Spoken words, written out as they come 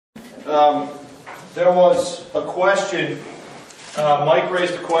there was a question. Mike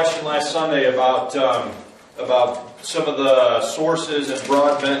raised a question last Sunday about some of the sources and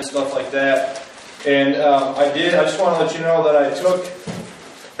broadbent and stuff like that, and I just want to let you know that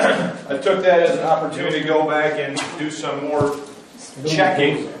I took that as an opportunity to go back and do some more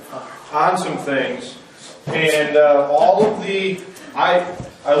checking on some things, and all of the I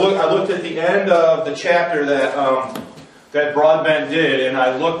looked at the end of the chapter that Broadbent did, and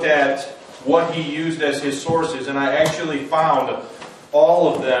I looked at what he used as his sources, and I actually found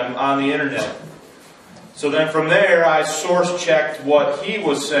all of them on the internet. So then from there, I source checked what he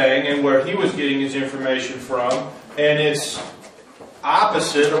was saying and where he was getting his information from, and it's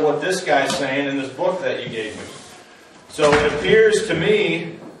opposite of what this guy's saying in this book that you gave me. So it appears to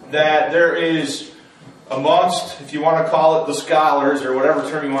me that there is, amongst, if you want to call it the scholars, or whatever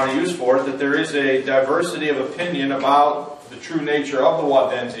term you want to use for it, that there is a diversity of opinion about the true nature of the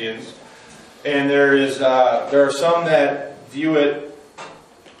Waldensians. And there are some that view it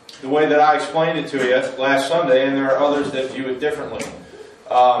the way that I explained it to you last Sunday, and there are others that view it differently.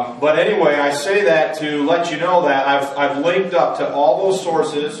 But anyway, I say that to let you know that I've linked up to all those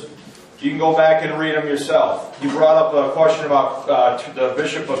sources. You can go back and read them yourself. You brought up a question about the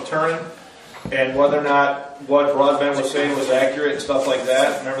Bishop of Turin and whether or not what Broadbent was saying was accurate and stuff like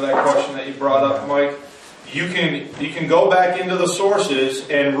that. Remember that question that you brought up, Mike? You can go back into the sources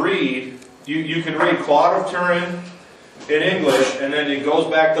and read. You can read Claude of Turin in English, and then it goes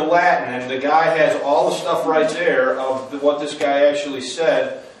back to Latin, and the guy has all the stuff right there of what this guy actually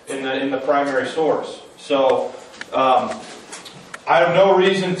said in the primary source. So I have no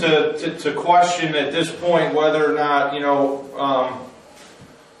reason to question at this point whether or not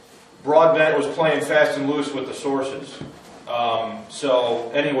Broadbent was playing fast and loose with the sources.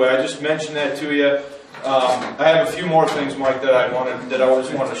 So anyway, I just mentioned that to you. I have a few more things, Mike, that I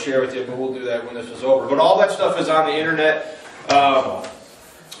just wanted to share with you, but we'll do that when this is over. But all that stuff is on the internet. I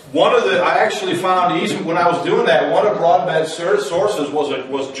actually found, even when I was doing that, one of Broadbent's sources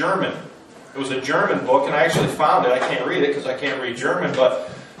was German. It was a German book, and I actually found it. I can't read it because I can't read German,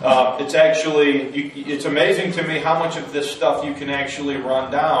 but it's amazing to me how much of this stuff you can actually run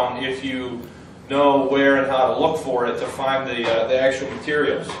down if you know where and how to look for it to find the actual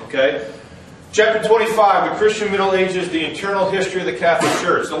materials. Okay. Chapter 25, the Christian Middle Ages, the internal history of the Catholic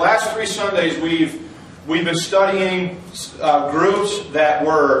Church. The last 3 Sundays we've been studying groups that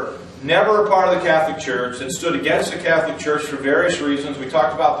were never a part of the Catholic Church, that stood against the Catholic Church for various reasons. We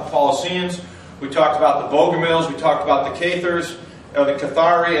talked about the Paulicians, we talked about the Bogomils, we talked about the Cathars, the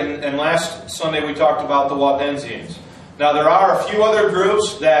Cathari, and last Sunday we talked about the Waldensians. Now there are a few other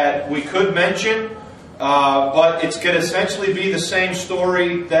groups that we could mention, but it's going to essentially be the same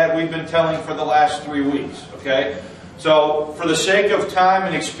story that we've been telling for the last 3 weeks. Okay? So, for the sake of time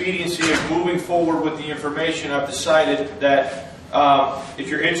and expediency of moving forward with the information, I've decided that if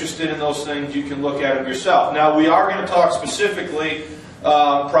you're interested in those things, you can look at them yourself. Now, we are going to talk specifically,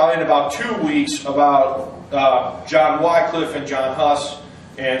 probably in about 2 weeks, about John Wycliffe and John Huss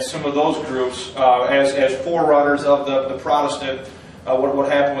and some of those groups as forerunners of the Protestant,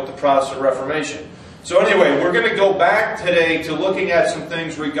 what happened with the Protestant Reformation. So anyway, we're going to go back today to looking at some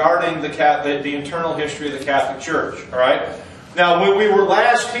things regarding the internal history of the Catholic Church. All right. Now, when we were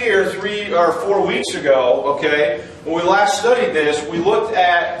last here 3 or 4 weeks ago, okay, when we last studied this, we looked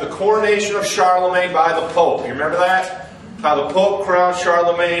at the coronation of Charlemagne by the Pope. You remember that? How the Pope crowned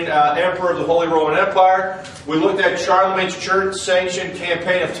Charlemagne Emperor of the Holy Roman Empire. We looked at Charlemagne's church-sanctioned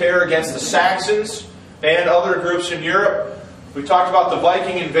campaign of terror against the Saxons and other groups in Europe. We talked about the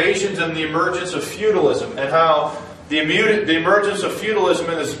Viking invasions and the emergence of feudalism, and how the emergence of feudalism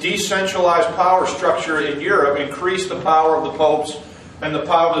and this decentralized power structure in Europe increased the power of the popes and the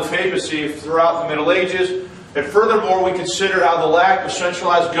power of the papacy throughout the Middle Ages. And furthermore, we considered how the lack of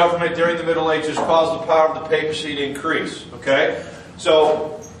centralized government during the Middle Ages caused the power of the papacy to increase. Okay?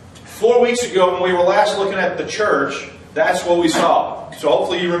 So, 4 weeks ago when we were last looking at the church, that's what we saw. So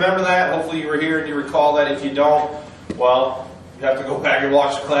hopefully you remember that. Hopefully you were here and you recall that. If you don't, well, you have to go back and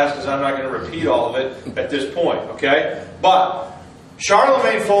watch the class because I'm not going to repeat all of it at this point, okay? But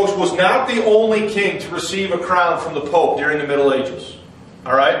Charlemagne, folks, was not the only king to receive a crown from the Pope during the Middle Ages,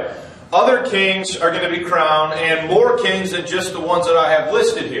 all right? Other kings are going to be crowned, and more kings than just the ones that I have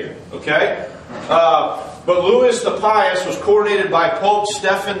listed here, okay? But Louis the Pious was coronated by Pope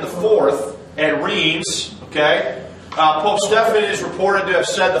Stephen IV at Reims, okay? Pope Stephen is reported to have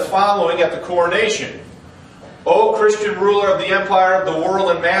said the following at the coronation. O Christian ruler of the empire of the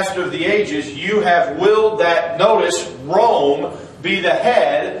world and master of the ages, you have willed that, notice, Rome be the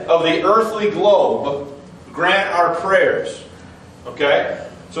head of the earthly globe. Grant our prayers. Okay?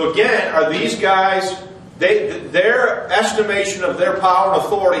 So again, are these guys, their estimation of their power and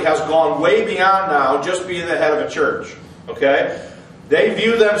authority has gone way beyond now just being the head of a church. Okay? They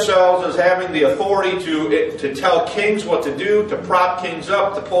view themselves as having the authority to tell kings what to do, to prop kings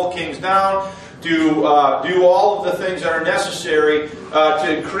up, to pull kings down, to do all of the things that are necessary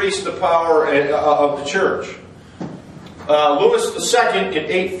to increase the power of the church. Louis II in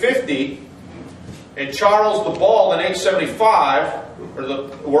 850 and Charles the Bald in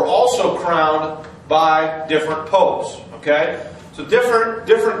 875 were also crowned by different popes. Okay, so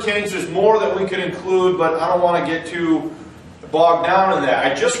different kings. There's more that we could include, but I don't want to get too bogged down in that.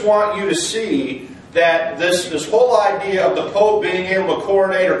 I just want you to see that this whole idea of the Pope being able to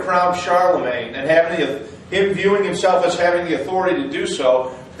coronate or crown Charlemagne and having him viewing himself as having the authority to do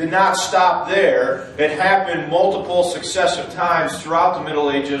so did not stop there. It happened multiple successive times throughout the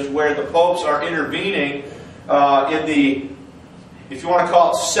Middle Ages where the popes are intervening in the, if you want to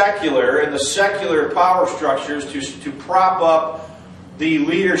call it in the secular power structures to prop up the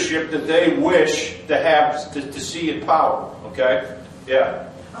leadership that they wish to have to see in power. Okay? Yeah.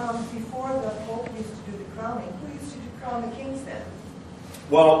 Before the Pope used to do the crowning, who used to crown the kings then?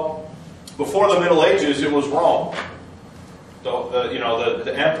 Well, before the Middle Ages, it was Rome.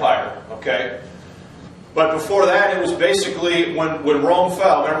 The empire. Okay? But before that, it was basically when Rome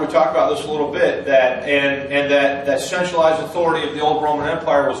fell. Remember, we talked about this a little bit. That centralized authority of the old Roman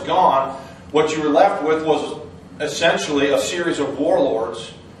Empire was gone. What you were left with was essentially a series of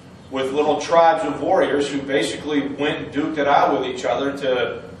warlords with little tribes of warriors who basically went and duked it out with each other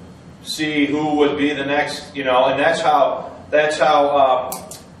to see who would be the next. And that's how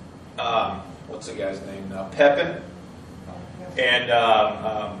what's the guy's name now? Pepin and.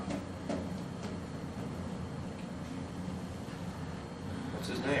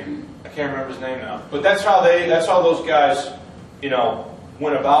 His name. I can't remember his name now. But that's how those guys,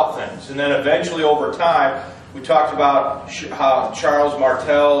 went about things. And then eventually over time, we talked about how Charles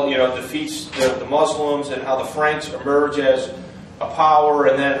Martel, defeats the Muslims and how the Franks emerge as a power,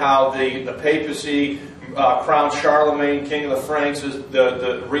 and then how the papacy crowns Charlemagne, king of the Franks, as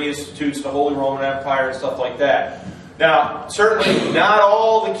the reinstitutes the Holy Roman Empire and stuff like that. Now, certainly not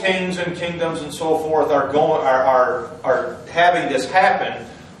all the kings and kingdoms and so forth are having this happen,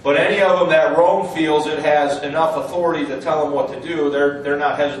 but any of them that Rome feels it has enough authority to tell them what to do, they're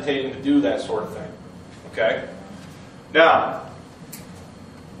not hesitating to do that sort of thing. Okay? Now,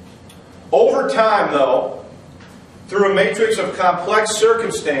 over time, though, through a matrix of complex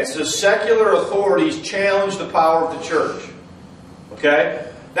circumstances, secular authorities challenge the power of the church.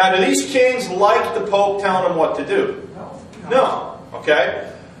 Okay? Now, do these kings like the Pope telling them what to do? No.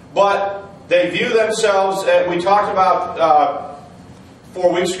 Okay? But they view themselves, we talked about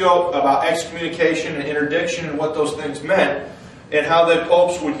 4 weeks ago about excommunication and interdiction and what those things meant, and how the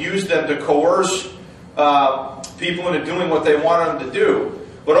popes would use them to coerce people into doing what they wanted them to do.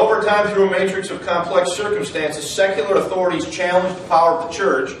 But over time, through a matrix of complex circumstances, secular authorities challenge the power of the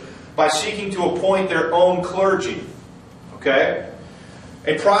church by seeking to appoint their own clergy. Okay?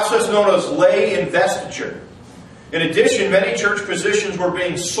 A process known as lay investiture. In addition, many church positions were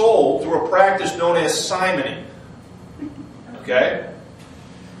being sold through a practice known as simony. Okay?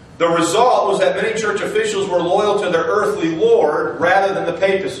 The result was that many church officials were loyal to their earthly lord rather than the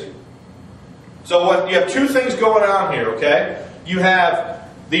papacy. So you have two things going on here, okay? You have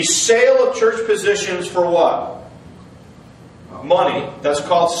the sale of church positions for what? Money. That's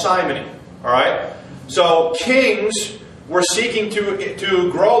called simony. Alright? So kings were seeking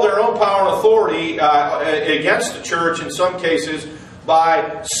to grow their own power and authority against the church in some cases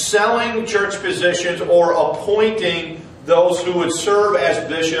by selling church positions or appointing those who would serve as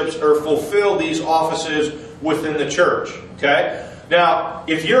bishops or fulfill these offices within the church. Okay? Now,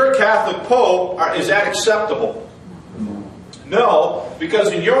 if you're a Catholic Pope, is that acceptable? No,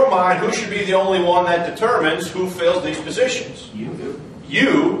 because in your mind, who should be the only one that determines who fills these positions? You do.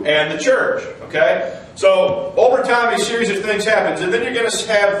 You and the church. Okay? So, over time, a series of things happens. And then you're going to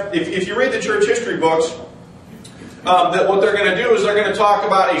have, if you read the church history books, that what they're going to do is they're going to talk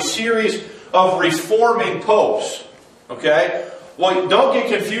about a series of reforming popes. Okay? Well, don't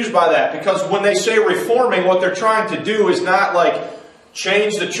get confused by that, because when they say reforming, what they're trying to do is not like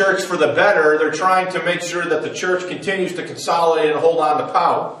change the church for the better. They're trying to make sure that the church continues to consolidate and hold on to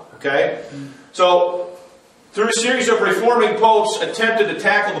power. Okay? So, through a series of reforming popes attempted to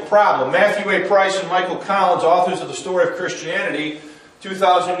tackle the problem. Matthew A. Price and Michael Collins, authors of The Story of Christianity,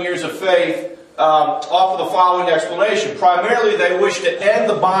 2,000 Years of Faith, offer the following explanation. Primarily, they wish to end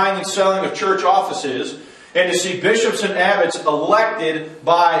the buying and selling of church offices and to see bishops and abbots elected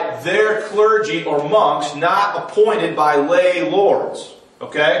by their clergy or monks, not appointed by lay lords.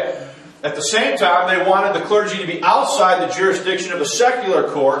 Okay? At the same time, they wanted the clergy to be outside the jurisdiction of the secular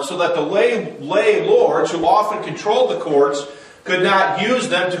court so that the lay lords, who often controlled the courts, could not use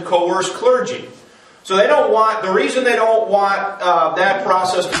them to coerce clergy. So they don't want, the reason they don't want that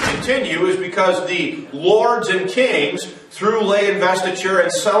process to continue is because the lords and kings, through lay investiture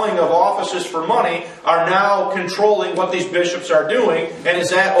and selling of offices for money, are now controlling what these bishops are doing. And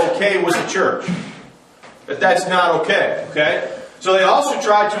is that okay with the church? But that's not okay. Okay? So they also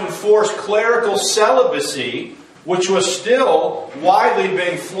tried to enforce clerical celibacy, which was still widely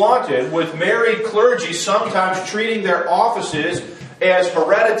being flaunted, with married clergy sometimes treating their offices as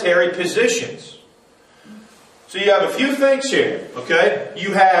hereditary positions. So you have a few things here, okay?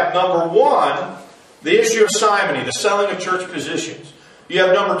 You have, number one, the issue of simony, the selling of church positions. You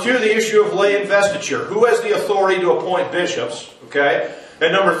have, number two, the issue of lay investiture. Who has the authority to appoint bishops, okay?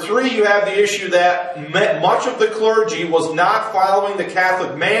 And number three, you have the issue that much of the clergy was not following the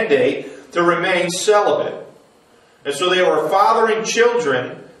Catholic mandate to remain celibate. And so they were fathering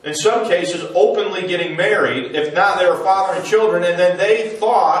children, in some cases openly getting married. If not, they were fathering children, and then they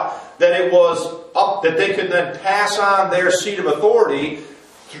thought that it was up, that they could then pass on their seat of authority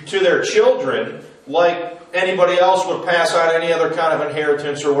to their children like anybody else would pass on any other kind of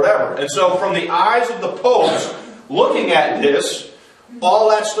inheritance or whatever. And so from the eyes of the popes looking at this, all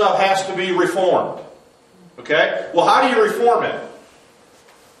that stuff has to be reformed. Okay? Well, how do you reform it?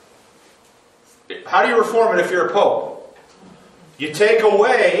 How do you reform it if you're a pope? You take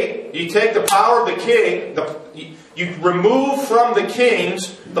the power of the king, you remove from the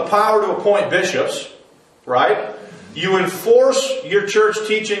kings the power to appoint bishops, right? You enforce your church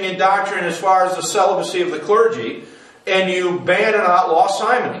teaching and doctrine as far as the celibacy of the clergy, and you ban and outlaw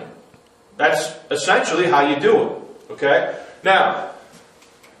simony. That's essentially how you do it. Okay? Now,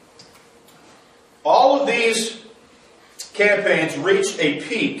 all of these campaigns reached a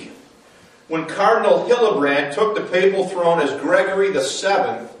peak when Cardinal Hildebrand took the papal throne as Gregory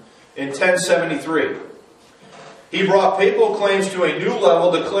VII in 1073. He brought papal claims to a new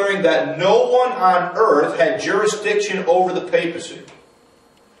level, declaring that no one on earth had jurisdiction over the papacy,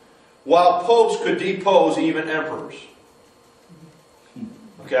 while popes could depose even emperors.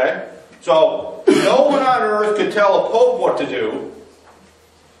 Okay? So, no one on earth could tell a pope what to do,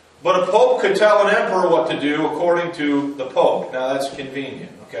 but a pope could tell an emperor what to do according to the pope. Now, that's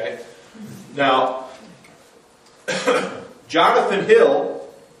convenient, okay? Now, Jonathan Hill,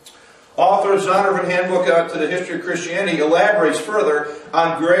 author of Zondervan Handbook to the History of Christianity, elaborates further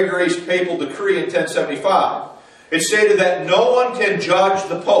on Gregory's papal decree in 1075. It stated that no one can judge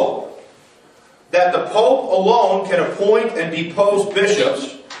the pope, that the pope alone can appoint and depose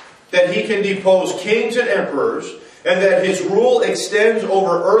bishops, that he can depose kings and emperors, and that his rule extends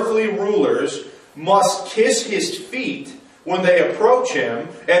over earthly rulers, must kiss his feet when they approach him,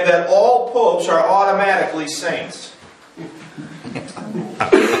 and that all popes are automatically saints.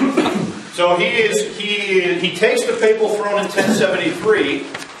 So he takes the papal throne in 1073,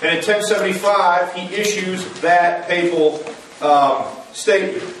 and in 1075 he issues that papal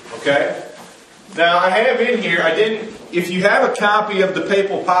statement. Okay. Now I have in here, if you have a copy of the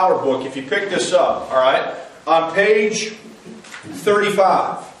Papal Power Book, if you pick this up, all right, on page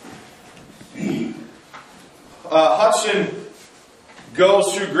 35, Hudson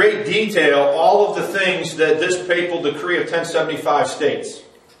goes through great detail all of the things that this papal decree of 1075 states.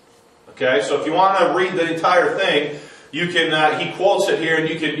 Okay, so if you want to read the entire thing, you can. He quotes it here, and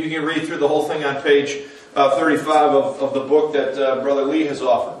you can read through the whole thing on page 35 of the book that Brother Lee has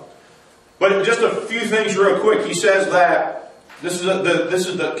offered. But just a few things real quick. He says that this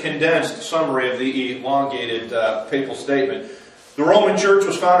is the condensed summary of the elongated papal statement. The Roman Church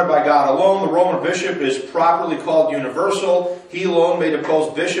was founded by God alone. The Roman bishop is properly called universal. He alone may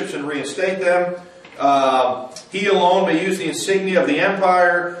depose bishops and reinstate them. He alone may use the insignia of the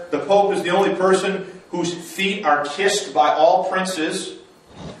empire. The Pope is the only person whose feet are kissed by all princes.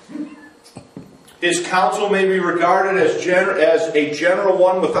 His council may be regarded as a general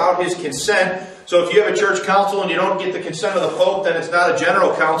one without his consent. So if you have a church council and you don't get the consent of the Pope, then it's not a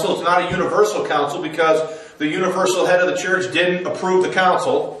general council, it's not a universal council, because the universal head of the church didn't approve the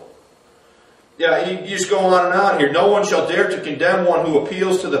council. Yeah, you just go on and on here. No one shall dare to condemn one who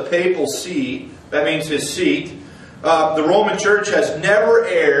appeals to the papal see. That means his seat. The Roman Church has never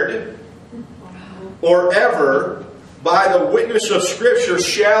erred, or ever, by the witness of Scripture,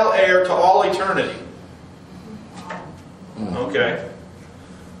 shall err to all eternity. Okay.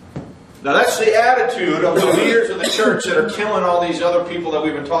 Now that's the attitude of the leaders of the church that are killing all these other people that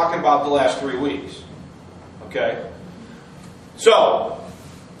we've been talking about the last 3 weeks. Okay. So,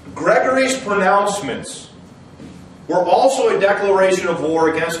 Gregory's pronouncements were also a declaration of war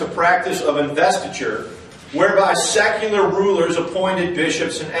against the practice of investiture, whereby secular rulers appointed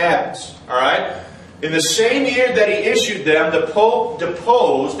bishops and abbots. All right? In the same year that he issued them, the Pope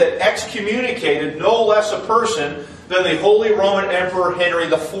deposed and excommunicated no less a person than the Holy Roman Emperor Henry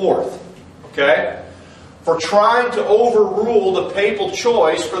IV. Okay? For trying to overrule the papal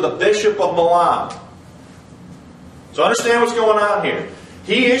choice for the Bishop of Milan. So understand what's going on here.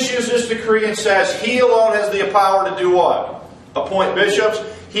 He issues this decree and says he alone has the power to do what? Appoint bishops.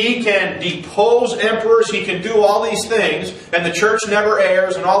 He can depose emperors. He can do all these things. And the church never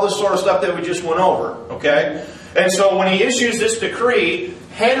errs and all this sort of stuff that we just went over. Okay? And so when he issues this decree,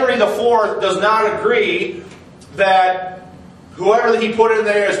 Henry IV does not agree that whoever he put in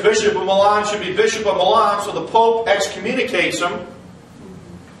there as Bishop of Milan should be Bishop of Milan. So the Pope excommunicates him.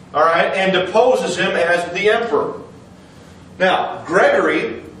 All right? And deposes him as the emperor. Now,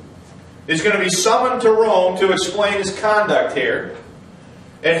 Gregory is going to be summoned to Rome to explain his conduct here.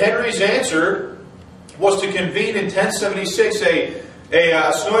 And Henry's answer was to convene in 1076 a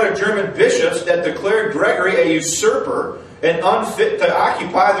synod of German bishops that declared Gregory a usurper and unfit to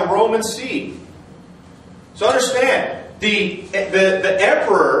occupy the Roman see. So understand, the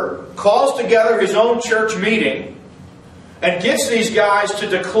emperor calls together his own church meeting and gets these guys to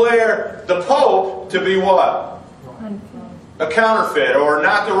declare the Pope to be what? A counterfeit, or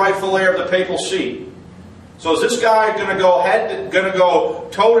not the rightful heir of the papal see. So is this guy going to go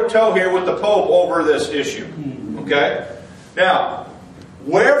toe to toe here with the Pope over this issue? Okay. Now,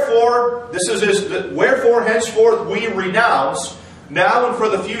 wherefore henceforth we renounce now and for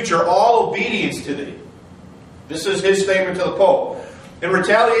the future all obedience to thee. This is his statement to the Pope. In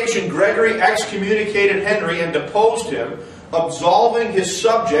retaliation, Gregory excommunicated Henry and deposed him, absolving his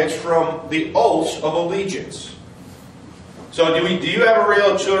subjects from the oaths of allegiance. So do you have a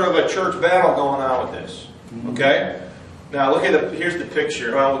real sort of a church battle going on with this? Okay? Now look at here's the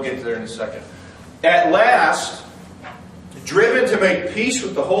picture. Well, we'll get to there in a second. At last, driven to make peace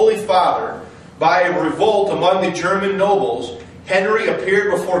with the Holy Father by a revolt among the German nobles, Henry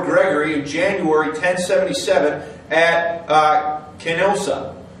appeared before Gregory in January 1077 at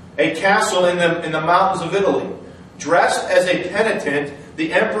Canossa, a castle in the mountains of Italy. Dressed as a penitent,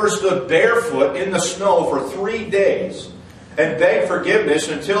 the emperor stood barefoot in the snow for 3 days and begged forgiveness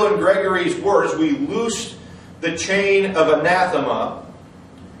until, in Gregory's words, we loosed the chain of anathema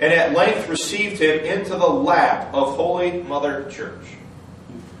and at length received him into the lap of Holy Mother Church.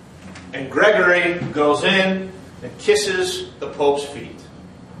 And Gregory goes in and kisses the Pope's feet.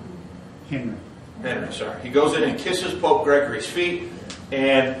 Henry, sorry. He goes in and kisses Pope Gregory's feet,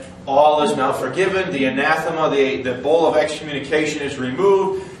 and all is now forgiven. The anathema, the bowl of excommunication is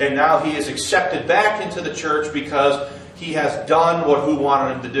removed, and now he is accepted back into the church because he has done what who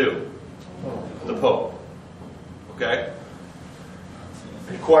wanted him to do? The Pope. Okay?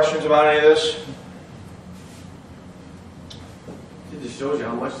 Any questions about any of this? It just shows you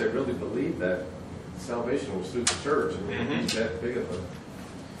how much they really believe that salvation will suit the church. I mean, he's that big of a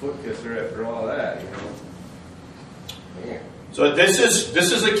foot kisser after all that, you know. Man. So this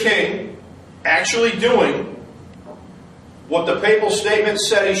is a king actually doing what the papal statement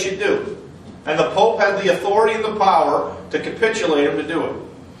said he should do. And the Pope had the authority and the power to capitulate him to do it.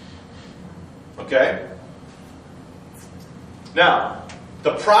 Okay? Now,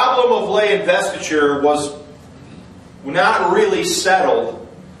 the problem of lay investiture was not really settled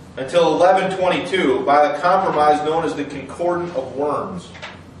until 1122 by the compromise known as the Concordat of Worms.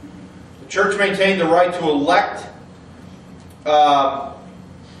 The Church maintained the right to elect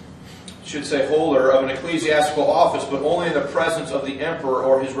holder of an ecclesiastical office, but only in the presence of the emperor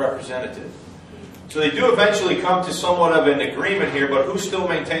or his representative. So they do eventually come to somewhat of an agreement here, but who still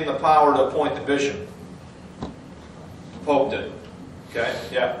maintained the power to appoint the bishop? The Pope did. Okay?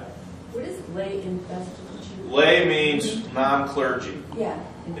 Yeah. What is lay investiture? Lay means non-clergy. Yeah.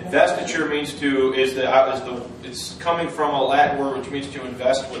 Investiture means it's coming from a Latin word which means to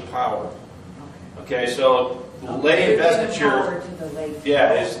invest with power. Okay, so lay investiture,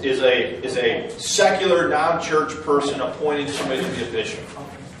 is a secular non-church person appointing somebody to be a bishop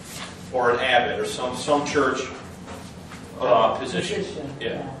or an abbot or some church position.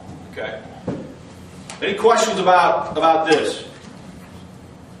 Yeah. Okay. Any questions about this?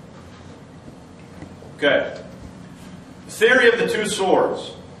 Okay. Theory of the two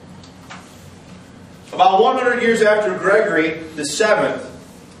swords. About 100 years after Gregory VII,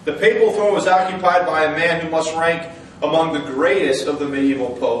 the papal throne was occupied by a man who must rank among the greatest of the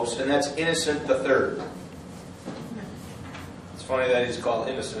medieval popes, and that's Innocent III. It's funny that he's called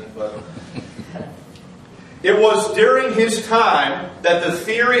Innocent, but it was during his time that the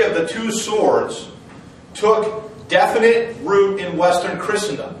theory of the two swords took definite root in Western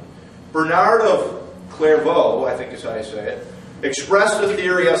Christendom. Bernard of Clairvaux, I think is how you say it, expressed the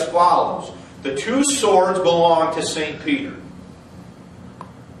theory as follows. The two swords belong to St. Peter.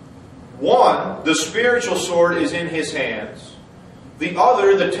 One, the spiritual sword, is in his hands. The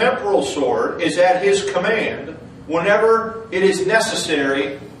other, the temporal sword, is at his command whenever it is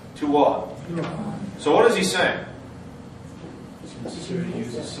necessary to what? So what is he saying? It's necessary to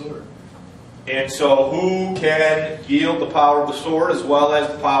use the sword. And so who can yield the power of the sword as well as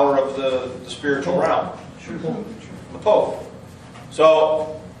the power of the spiritual realm? The Pope.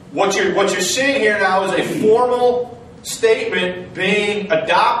 So what you're seeing here now is a formal statement being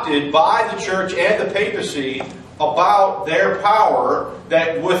adopted by the church and the papacy about their power,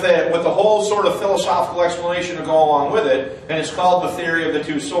 that with a whole sort of philosophical explanation to go along with it, and it's called the theory of the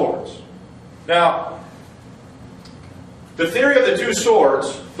two swords. Now, the theory of the two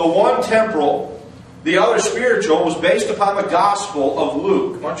swords, the one temporal, the other spiritual, was based upon the Gospel of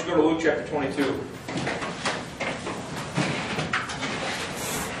Luke. Why don't you go to Luke chapter 22.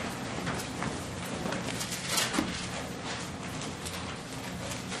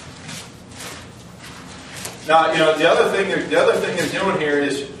 Now, the other thing they're doing here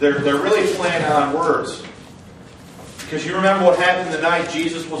is they're really playing on words. Because you remember what happened the night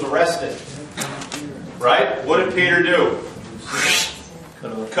Jesus was arrested. Right? What did Peter do?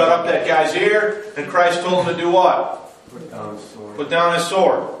 Cut up that guy's ear, and Christ told him to do what? Put down his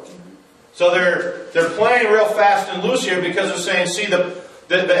sword. So they're playing real fast and loose here because they're saying, see,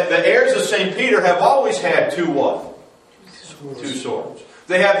 the heirs of St. Peter have always had two what? Two swords.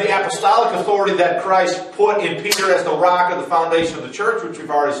 They have the apostolic authority that Christ put in Peter as the rock of the foundation of the church, which we've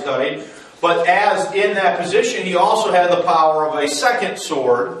already studied. But as in that position, he also had the power of a second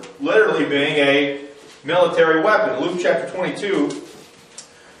sword, literally being a military weapon. Luke chapter 22,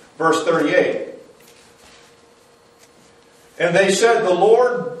 verse 38. And they said, let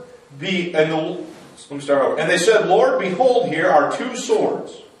me start over. And they said, Lord, behold, here are two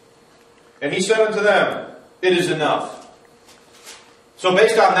swords. And he said unto them, it is enough. So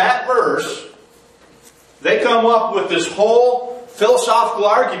based on that verse, they come up with this whole philosophical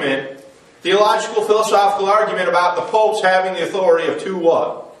argument, theological philosophical argument about the popes having the authority of two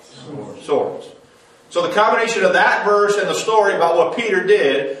what? Swords. So the combination of that verse and the story about what Peter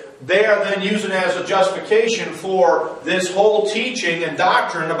did, they are then using as a justification for this whole teaching and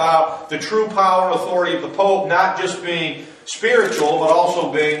doctrine about the true power and authority of the Pope not just being spiritual, but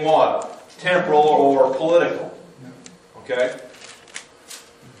also being what? Temporal or political. Okay?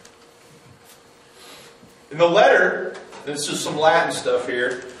 In the letter, this is some Latin stuff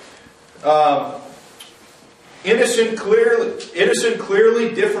here, Innocent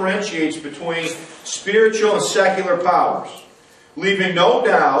clearly differentiates between spiritual and secular powers, leaving no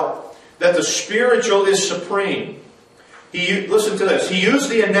doubt that the spiritual is supreme. Listen to this. He used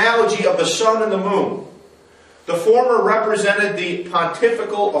the analogy of the sun and the moon. The former represented the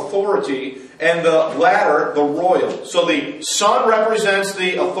pontifical authority and the latter the royal. So the sun represents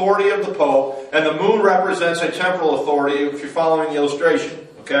the authority of the Pope and the moon represents a temporal authority, if you're following the illustration.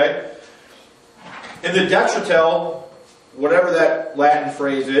 Okay? In the Detrital, whatever that Latin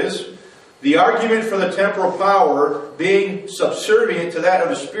phrase is, the argument for the temporal power being subservient to that of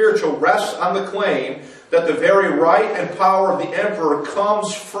the spiritual rests on the claim that the very right and power of the emperor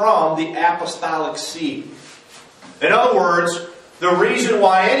comes from the apostolic see. In other words, the reason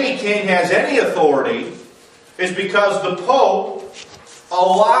why any king has any authority is because the Pope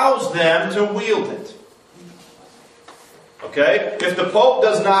allows them to wield it. Okay? If the Pope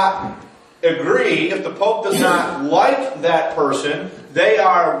does not agree, if the Pope does not like that person, they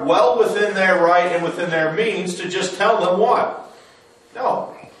are well within their right and within their means to just tell them what?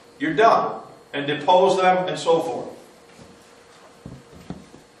 No, you're done. And depose them and so forth.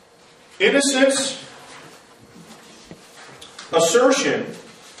 Innocent's assertion,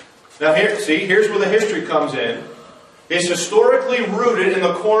 now here's where the history comes in, is historically rooted in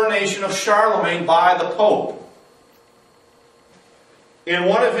the coronation of Charlemagne by the Pope. In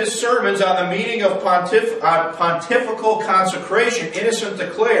one of his sermons on the meeting of pontifical consecration, Innocent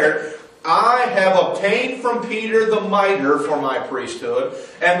declared, I have obtained from Peter the mitre for my priesthood,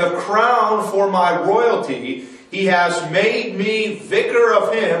 and the crown for my royalty. He has made me vicar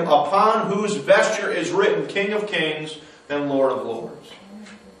of him, upon whose vesture is written King of Kings and Lord of Lords.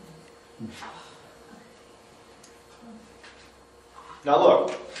 Now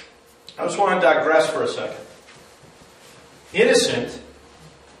look, I just want to digress for a second. Innocent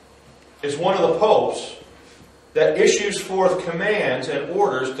is one of the popes that issues forth commands and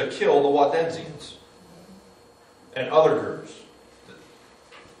orders to kill the Waldensians and other groups.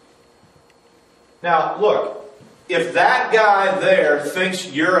 Now, look, if that guy there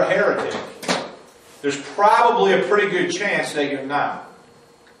thinks you're a heretic, there's probably a pretty good chance that you're not.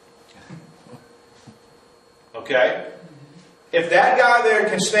 Okay? If that guy there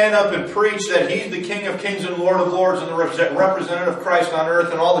can stand up and preach that he's the King of Kings and Lord of Lords and the representative of Christ on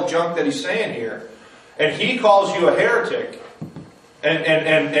earth and all the junk that he's saying here, and he calls you a heretic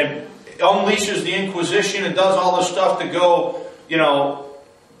and unleashes the Inquisition and does all this stuff to go,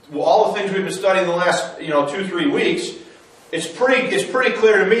 all the things we've been studying the last 2-3 weeks, it's pretty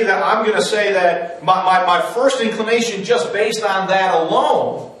clear to me that I'm going to say that my first inclination, just based on that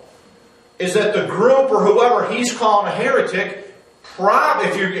alone, is that the group or whoever he's calling a heretic,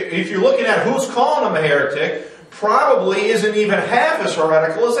 if you're looking at who's calling him a heretic, probably isn't even half as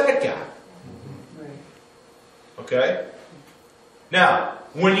heretical as that guy. Okay? Now,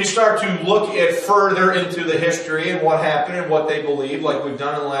 when you start to look at further into the history and what happened and what they believed, like we've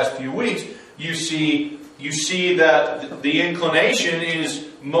done in the last few weeks, you see that the inclination is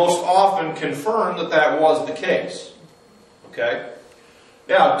most often confirmed that was the case. Okay?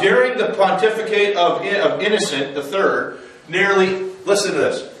 Now, during the pontificate of Innocent III, listen to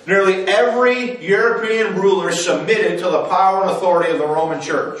this, nearly every European ruler submitted to the power and authority of the Roman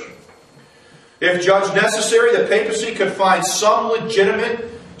Church. If judged necessary, the papacy could find some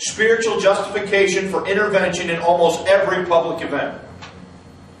legitimate spiritual justification for intervention in almost every public event.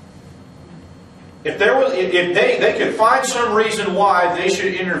 If they could find some reason why they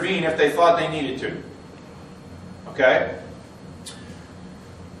should intervene if they thought they needed to. Okay?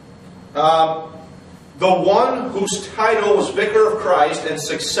 The one whose title was Vicar of Christ and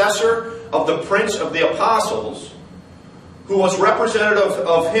successor of the Prince of the Apostles, who was representative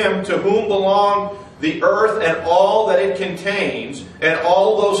of him to whom belong the earth and all that it contains, and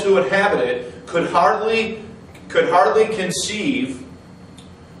all those who inhabit it, could hardly conceive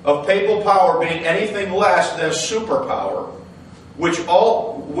of papal power being anything less than a superpower, with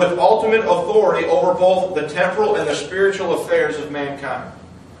ultimate authority over both the temporal and the spiritual affairs of mankind.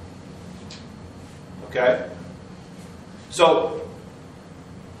 Okay? So,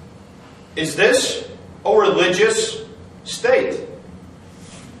 is this a religious state?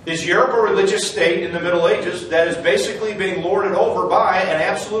 Is Europe a religious state in the Middle Ages that is basically being lorded over by an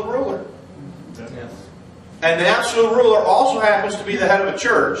absolute ruler? Yes. And the absolute ruler also happens to be the head of a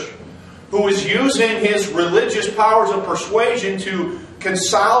church who is using his religious powers of persuasion to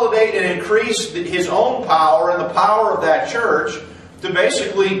consolidate and increase his own power and the power of that church to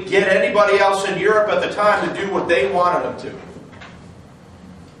basically get anybody else in Europe at the time to do what they wanted them to.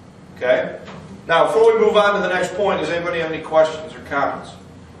 Okay? Now, before we move on to the next point, does anybody have any questions or comments?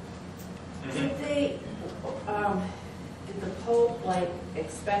 Did the Pope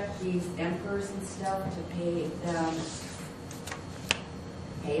expect these emperors and stuff to pay them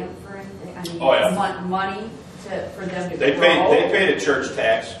for anything? I mean, Oh, yeah. Money for them to They grow? paid a church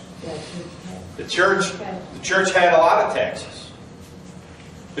tax. Yeah, The church had a lot of taxes.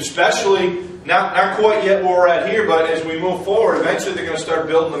 Especially, not quite yet where we're at here, but as we move forward, eventually they're going to start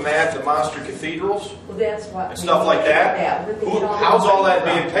building the monster cathedrals well, that's what and stuff like that. How's all that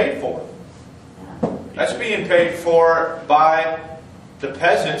being paid for? That's being paid for by the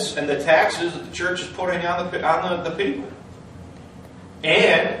peasants and the taxes that the church is putting on the people.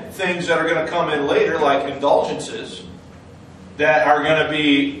 And things that are going to come in later, like indulgences, that are going to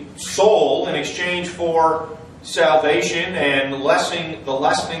be sold in exchange for salvation and the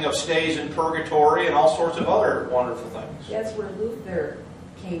lessening of stays in purgatory and all sorts of other wonderful things. That's where Luther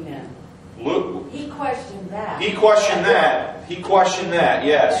came in. He questioned that. He questioned that,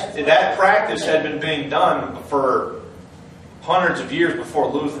 yes. That practice had been being done for hundreds of years before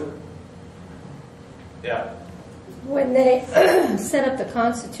Luther. Yeah. When they set up the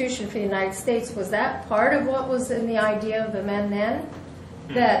Constitution for the United States, was that part of what was in the idea of the men then?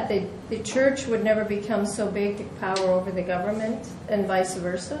 That the church would never become so big to power over the government and vice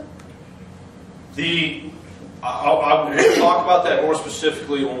versa? I'll talk about that more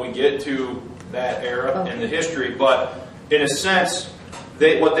specifically when we get to that era in the history, but in a sense,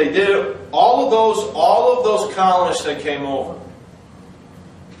 what they did, all of those colonists that came over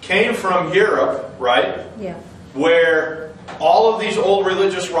came from Europe, right? Yeah. Where all of these old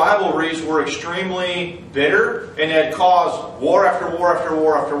religious rivalries were extremely bitter and had caused war after war after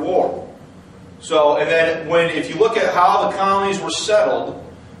war after war. So, and then if you look at how the colonies were settled,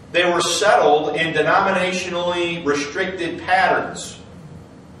 they were settled in denominationally restricted patterns.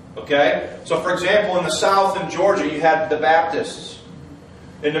 Okay? So, for example, in the South in Georgia, you had the Baptists.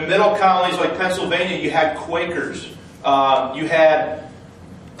 In the middle colonies like Pennsylvania, you had Quakers. Then you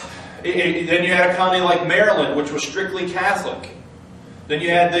had a colony like Maryland, which was strictly Catholic. Then you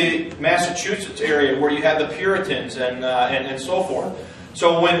had the Massachusetts area where you had the Puritans and so forth.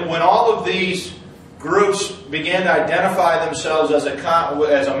 So when all of these groups began to identify themselves as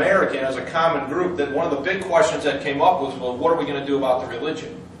American, as a common group, that one of the big questions that came up was, well, what are we going to do about the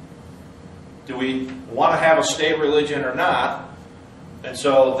religion? Do we want to have a state religion or not? And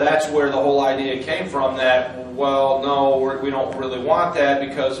so that's where the whole idea came from, that, well, no, we don't really want that,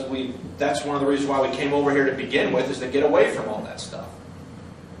 because that's one of the reasons why we came over here to begin with, is to get away from all that stuff.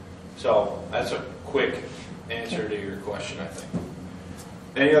 So that's a quick answer to your question, I think.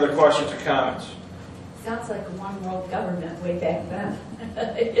 Any other questions or comments? Sounds like a one world government way back then.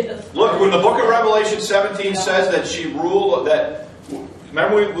 Look, when the book of Revelation 17 says that she ruled,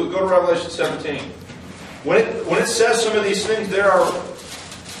 remember we go to Revelation 17. When it says some of these things, there are...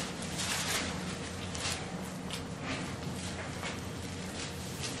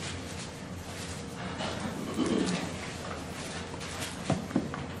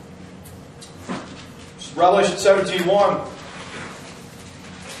 Revelation 17:1.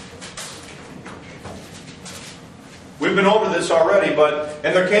 We've been over this already,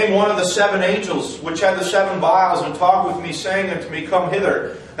 and there came one of the 7 angels, which had the 7 vials, and talked with me, saying unto me, Come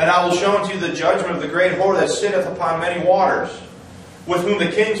hither, and I will show unto you the judgment of the great whore that sitteth upon many waters, with whom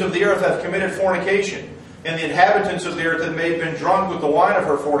the kings of the earth have committed fornication, and the inhabitants of the earth have been drunk with the wine of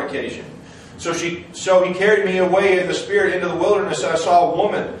her fornication. So he carried me away in the spirit into the wilderness, and I saw a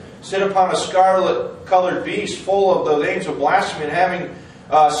woman sit upon a scarlet-colored beast, full of the names of blasphemy, and having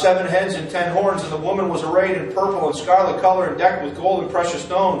 7 heads and 10 horns. And the woman was arrayed in purple and scarlet color, and decked with gold and precious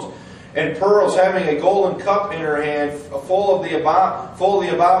stones and pearls, having a golden cup in her hand, full of the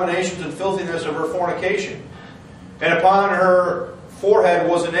abominations and filthiness of her fornication. And upon her forehead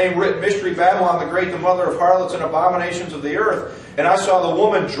was a name written, Mystery Babylon the Great, the mother of harlots and abominations of the earth. And I saw the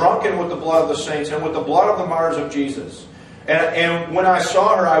woman drunken with the blood of the saints, and with the blood of the martyrs of Jesus. And when I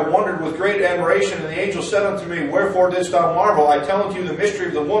saw her, I wondered with great admiration. And the angel said unto me, Wherefore didst thou marvel? I tell unto you the mystery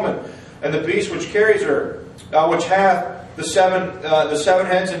of the woman, and the beast which carries her, which hath the seven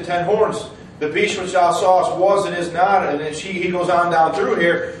heads and 10 horns. The beast which thou sawest was and is not. And then he goes on down through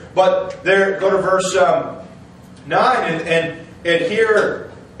here. But there, go to verse 9, and here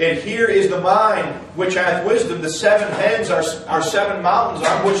is the mind which hath wisdom. The 7 heads are 7 mountains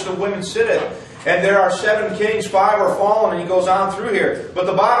on which the women sitteth. And there are 7 kings, 5 are fallen, and he goes on through here. But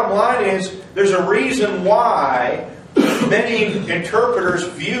the bottom line is, there's a reason why many interpreters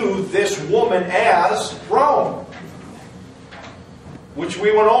view this woman as Rome, which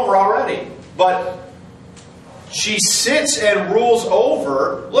we went over already. But she sits and rules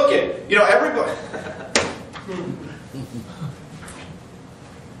over, look at, everybody...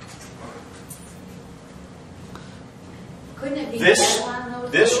 Couldn't it be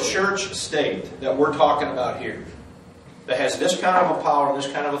This church state that we're talking about here, that has this kind of a power and this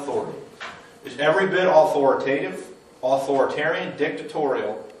kind of authority, is every bit authoritative, authoritarian,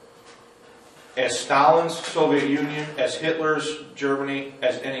 dictatorial as Stalin's Soviet Union, as Hitler's Germany,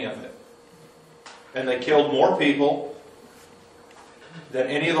 as any of it. And they killed more people than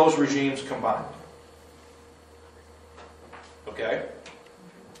any of those regimes combined. Okay?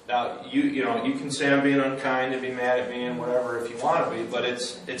 Now, you can say I'm being unkind and be mad at me and whatever if you want to be, but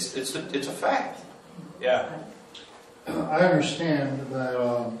it's a fact. Yeah. I understand that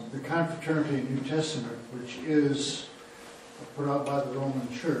the Confraternity New Testament, which is put out by the Roman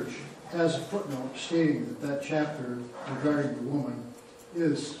Church, has a footnote stating that chapter regarding the woman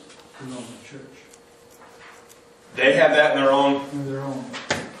is the Roman Church. They have that in their own. In their own.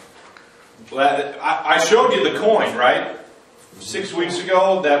 Well, I showed you the coin, right? 6 weeks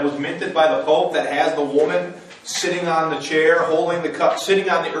ago, that was minted by the Pope, that has the woman sitting on the chair, holding the cup, sitting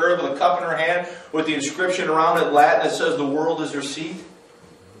on the earth with a cup in her hand, with the inscription around it in Latin that says, "The world is her seat."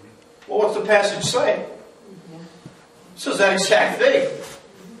 Well, what's the passage say? It says that exact thing.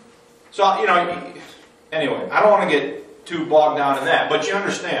 So, anyway, I don't want to get too bogged down in that, but you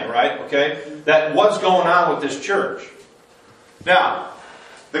understand, right? Okay? That what's going on with this church. Now,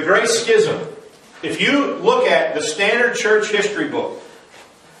 the Great Schism. If you look at the standard church history book,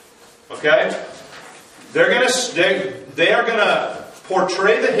 okay, they are going to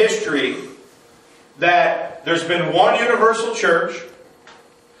portray the history that there's been one universal church,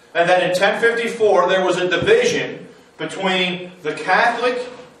 and that in 1054 there was a division between the Catholic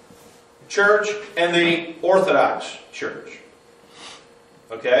Church and the Orthodox Church.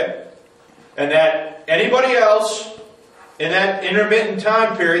 Okay? And that anybody else in that intermittent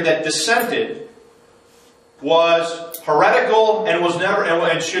time period that dissented was heretical and was never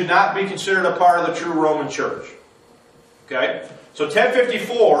and should not be considered a part of the true Roman Church. Okay? So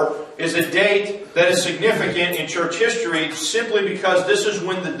 1054 is a date that is significant in church history simply because this is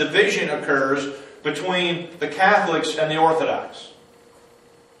when the division occurs between the Catholics and the Orthodox.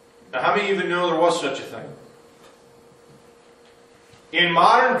 Now, how many of you know there was such a thing? In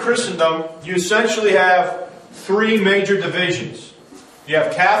modern Christendom, you essentially have three major divisions. You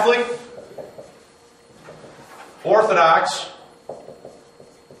have Catholic, Orthodox,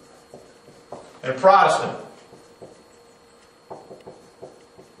 and Protestant.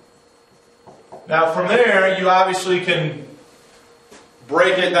 Now from there, you obviously can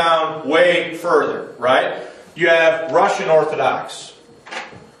break it down way further, right? You have Russian Orthodox,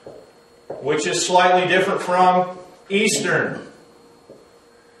 which is slightly different from Eastern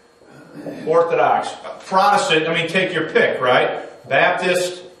Orthodox. Protestant, I mean, take your pick, right?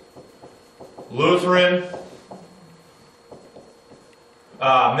 Baptist, Lutheran,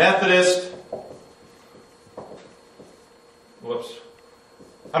 Methodist. Whoops.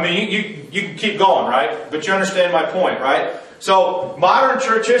 I mean, you can keep going, right? But you understand my point, right? So, modern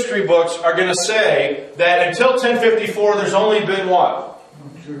church history books are going to say that until 1054, there's only been what?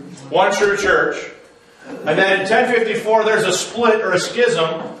 One true church. And then in 1054, there's a split or a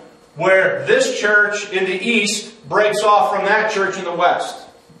schism where this church in the east breaks off from that church in the west.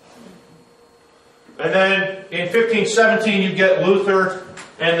 And then in 1517, you get Luther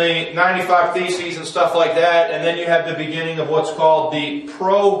and the 95 Theses and stuff like that. And then you have the beginning of what's called the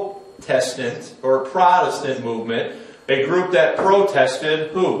Protestant or Protestant movement. A group that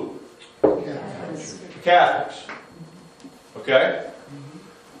protested who? Catholics. Okay?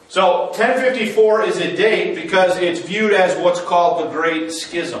 So 1054 is a date because it's viewed as what's called the Great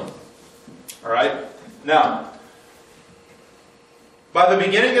Schism. Alright? Now, by the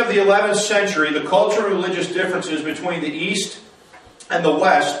beginning of the 11th century, the cultural and religious differences between the East and the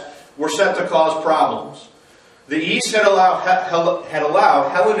West were set to cause problems. The East had allowed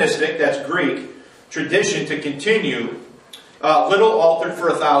Hellenistic, that's Greek, tradition to continue, little altered for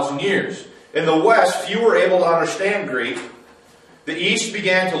 1,000 years. In the West, few were able to understand Greek. The East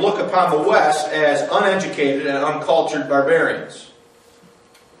began to look upon the West as uneducated and uncultured barbarians.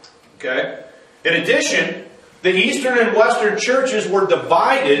 Okay? In addition, the Eastern and Western churches were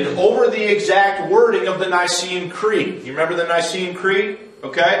divided over the exact wording of the Nicene Creed. You remember the Nicene Creed?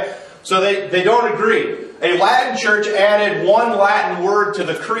 Okay? So they don't agree. A Latin church added one Latin word to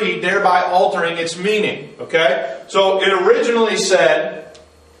the creed, thereby altering its meaning. Okay? So it originally said,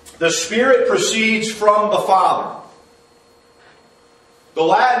 the Spirit proceeds from the Father. The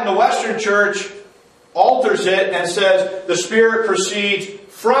Western church alters it and says, the Spirit proceeds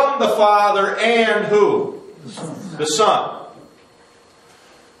from the Father and who? The Son.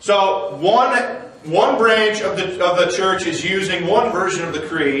 So one branch of the church is using one version of the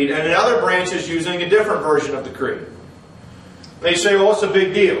creed, and another branch is using a different version of the creed. They say, well, what's the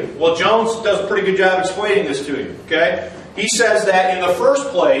big deal? Well, Jones does a pretty good job explaining this to you. Okay? He says that in the first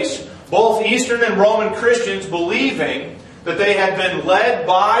place, both Eastern and Roman Christians believing that they had been led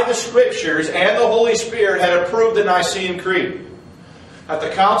by the Scriptures and the Holy Spirit had approved the Nicene Creed. At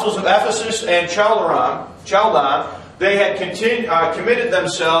the councils of Ephesus and Chalcedon, they had committed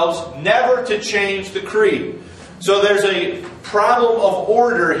themselves never to change the creed. So there's a problem of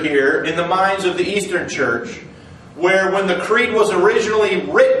order here in the minds of the Eastern Church, where when the creed was originally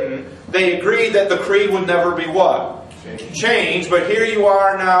written, they agreed that the creed would never be what? Changed. But here you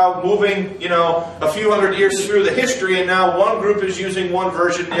are now moving, a few hundred years through the history, and now one group is using one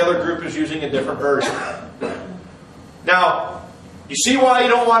version, the other group is using a different version. Now, you see why you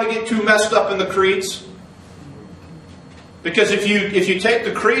don't want to get too messed up in the creeds? Because if you take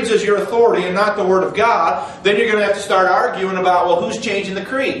the creeds as your authority and not the Word of God, then you're going to have to start arguing about, well, who's changing the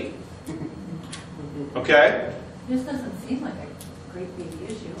creed? Okay? This doesn't seem like a great big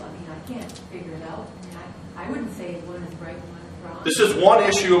issue. I mean, I can't figure it out. I wouldn't say one is right and one is wrong. This is one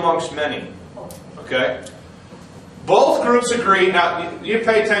issue amongst many. Okay? Both groups agree, now you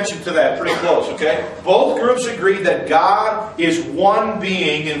pay attention to that pretty close, okay? Both groups agree that God is one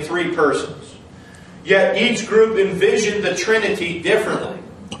being in three persons. Yet each group envisioned the Trinity differently.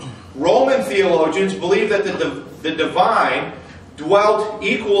 Roman theologians believe that the divine dwelt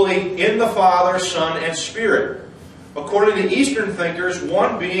equally in the Father, Son, and Spirit. According to Eastern thinkers,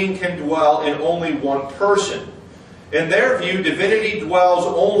 one being can dwell in only one person. In their view, divinity dwells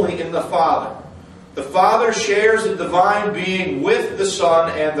only in the Father. The Father shares the divine being with the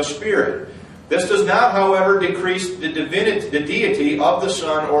Son and the Spirit. This does not, however, decrease the deity of the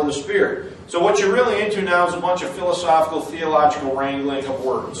Son or the Spirit. So what you're really into now is a bunch of philosophical, theological wrangling of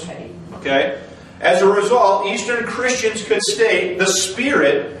words. Okay? As a result, Eastern Christians could state the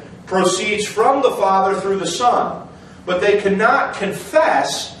Spirit proceeds from the Father through the Son, but they cannot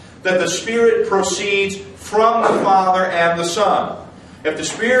confess that the Spirit proceeds from the Father and the Son. If the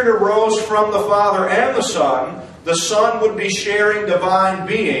Spirit arose from the Father and the Son would be sharing divine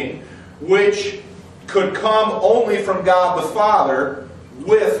being, which could come only from God the Father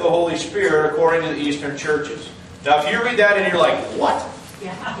with the Holy Spirit, according to the Eastern churches. Now, if you read that and you're like, what?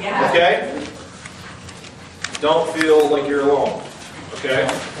 Yeah. Okay? Don't feel like you're alone. Okay?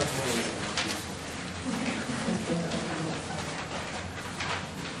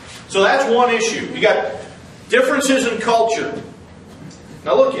 So that's one issue. You got differences in culture.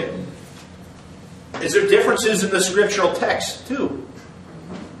 Now look at it. Is there differences in the scriptural text too?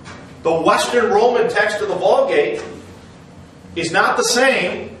 The Western Roman text of the Vulgate is not the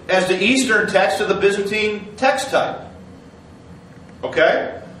same as the Eastern text of the Byzantine text type.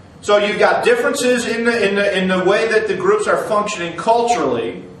 Okay? So you've got differences in the way that the groups are functioning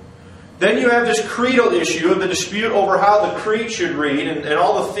culturally. Then you have this creedal issue of the dispute over how the creed should read and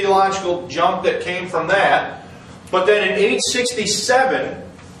all the theological junk that came from that. But then in 867,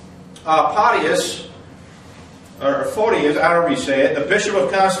 Photius, however you say it, the Bishop of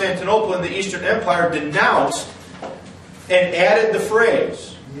Constantinople in the Eastern Empire denounced and added the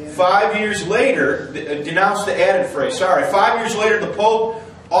phrase. 5 years later, denounced the added phrase. 5 years later, the Pope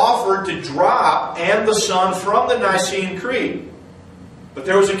offered to drop "and the Son" from the Nicene Creed. But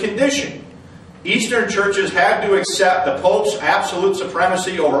there was a condition. Eastern churches had to accept the Pope's absolute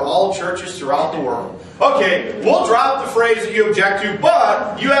supremacy over all churches throughout the world. Okay, we'll drop the phrase that you object to,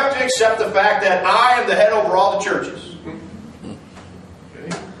 but you have to accept the fact that I am the head over all the churches.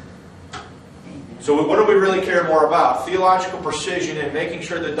 Okay. So what do we really care more about? Theological precision and making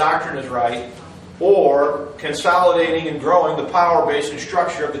sure the doctrine is right, or consolidating and growing the power base and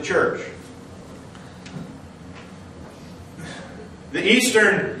structure of the church? The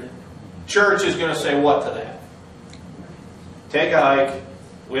Eastern church is going to say what to that? Take a hike.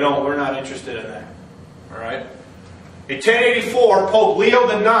 We're not interested in that. All right. In 1084, Pope Leo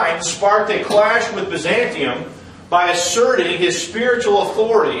IX sparked a clash with Byzantium by asserting his spiritual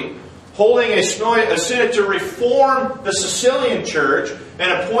authority, holding a synod to reform the Sicilian church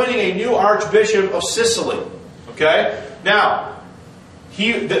and appointing a new archbishop of Sicily. Okay? Now,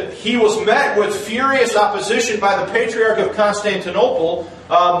 he was met with furious opposition by the Patriarch of Constantinople,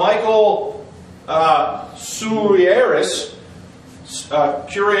 Michael Curiaris,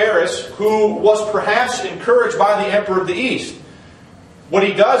 who was perhaps encouraged by the Emperor of the East. What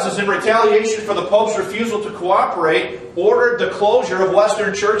he does is, in retaliation for the Pope's refusal to cooperate, ordered the closure of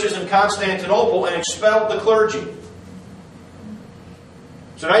Western churches in Constantinople and expelled the clergy.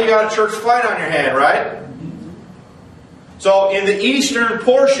 So now you got a church fight on your hand, right? So in the eastern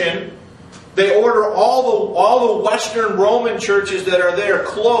portion, they order all the Western Roman churches that are there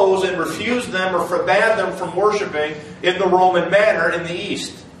closed and refuse them or forbade them from worshiping in the Roman manner in the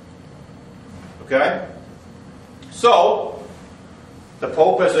east. Okay? So, the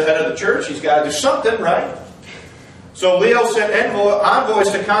Pope as the head of the church, he's got to do something, right? So Leo sent envoys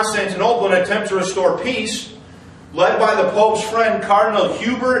to Constantinople in an attempt to restore peace, led by the Pope's friend Cardinal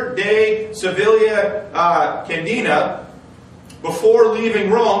Hubert de Sevilla Candina. Before leaving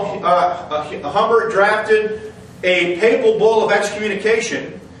Rome, Humbert drafted a papal bull of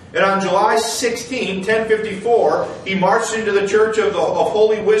excommunication, and on July 16, 1054, he marched into the Church of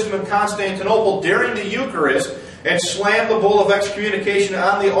Holy Wisdom in Constantinople during the Eucharist and slammed the bull of excommunication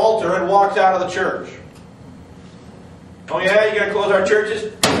on the altar and walked out of the church. Oh yeah, you're going to close our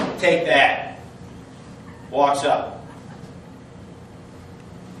churches? Take that. Walks up.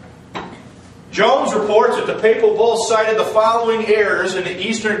 Jones reports that the papal bull cited the following errors in the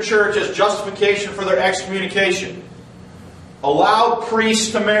Eastern Church as justification for their excommunication. Allowed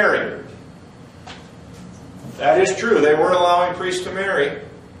priests to marry. That is true. They weren't allowing priests to marry.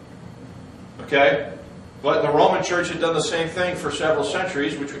 Okay? But the Roman Church had done the same thing for several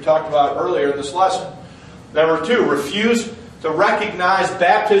centuries, which we talked about earlier in this lesson. Number 2, refused to recognize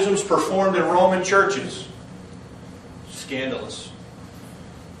baptisms performed in Roman churches. Scandalous.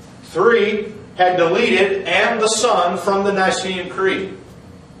 3, had deleted "and the Son" from the Nicene Creed,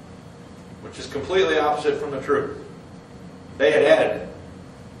 which is completely opposite from the truth. They had added it.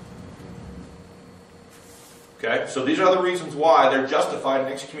 Okay, so these are the reasons why they're justified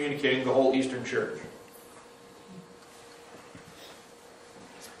in excommunicating the whole Eastern Church.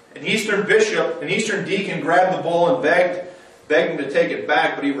 An Eastern bishop, an Eastern deacon grabbed the bull and begged him to take it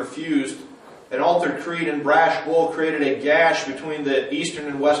back, but he refused. An altered creed and brash bull created a gash between the Eastern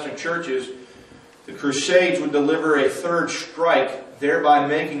and Western churches. The Crusades would deliver a third strike, thereby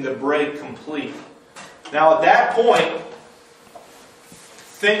making the break complete. Now at that point,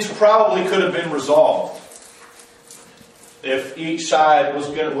 things probably could have been resolved. if each side was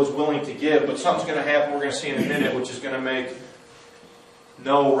willing to give. But something's going to happen, we're going to see in a minute, which is going to make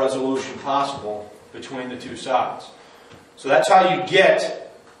no resolution possible between the two sides. So that's how you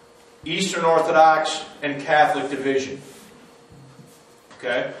get Eastern Orthodox and Catholic division.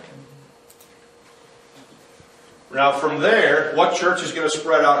 Okay? Now from there, what church is going to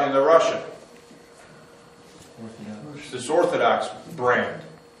spread out into Russia? This Orthodox brand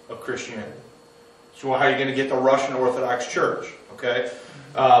of Christianity. So how are you going to get the Russian Orthodox Church? Okay,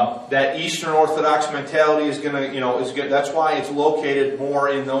 that Eastern Orthodox mentality is going to, that's why it's located more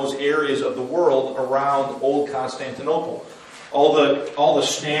in those areas of the world around old Constantinople. All the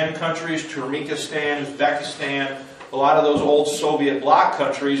Stan countries, Turkmenistan, Uzbekistan, a lot of those old Soviet bloc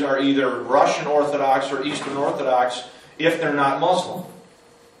countries are either Russian Orthodox or Eastern Orthodox if they're not Muslim.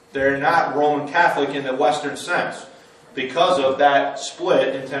 They're not Roman Catholic in the Western sense because of that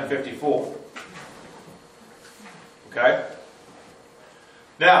split in 1054. Okay?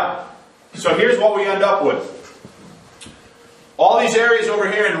 Now, so here's what we end up with. All these areas over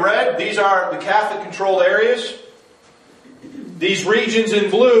here in red, these are the Catholic-controlled areas. These regions in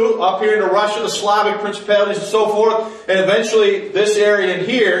blue, up here into Russia, the Slavic principalities and so forth, and eventually this area in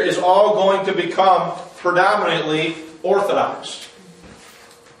here is all going to become predominantly Orthodox.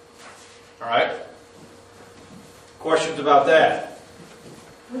 Alright? Questions about that?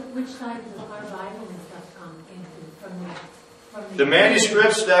 Which side does our Bible and stuff come into from the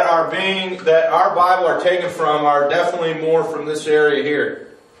manuscripts that our Bible are taken from are definitely more from this area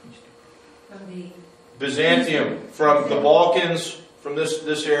here. From the Byzantium, from the Balkans, from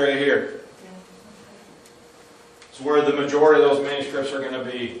this area here. It's where the majority of those manuscripts are going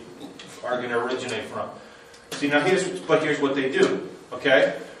to originate from. See, now here's what they do.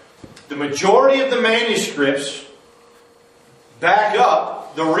 Okay, the majority of the manuscripts back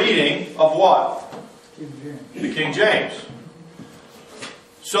up the reading of what? The King James.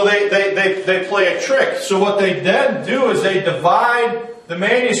 So they play a trick. So what they then do is they divide the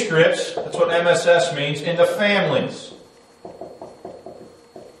manuscripts, that's what MSS means, into families.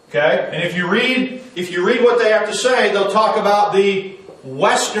 Okay? And if you read what they have to say, they'll talk about the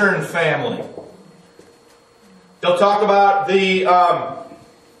Western family. They'll talk about the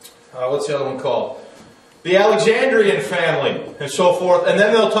what's the other one called? The Alexandrian family, and so forth. And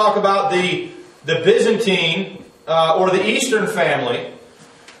then they'll talk about the Byzantine or the Eastern family.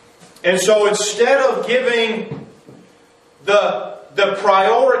 And so instead of giving the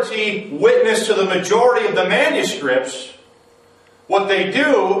priority witness to the majority of the manuscripts, what they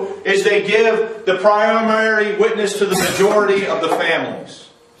do is they give the primary witness to the majority of the families.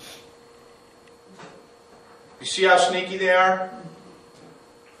 You see how sneaky they are?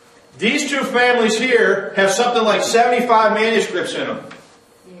 These two families here have something like 75 manuscripts in them.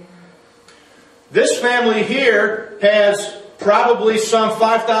 This family here has probably some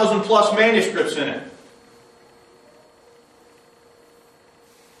 5,000 plus manuscripts in it.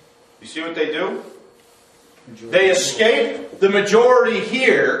 You see what they do? They escape the majority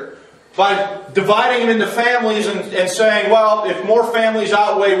here by dividing them into families and saying, well, if more families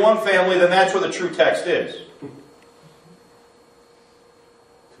outweigh one family, then that's where the true text is.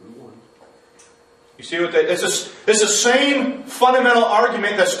 You see what it's the same fundamental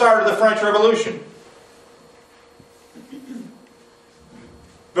argument that started the French Revolution.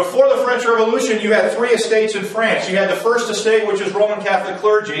 Before the French Revolution, you had three estates in France. You had the first estate, which was Roman Catholic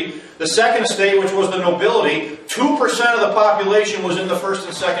clergy. The second estate, which was the nobility. 2% of the population was in the first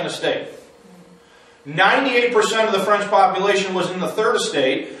and second estate. 98% of the French population was in the third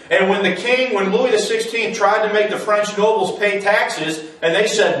estate. And when Louis XVI tried to make the French nobles pay taxes, and they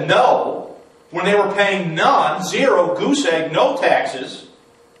said no, when they were paying none, zero, goose egg, no taxes,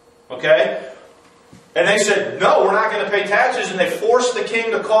 okay? And they said, no, we're not going to pay taxes. And they forced the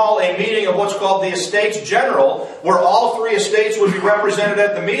king to call a meeting of what's called the Estates General, where all three estates would be represented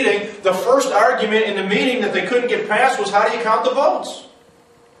at the meeting. The first argument in the meeting that they couldn't get past was, how do you count the votes?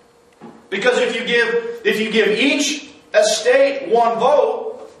 Because if you give each estate one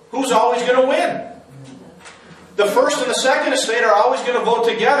vote, who's always going to win? The first and the second estate are always going to vote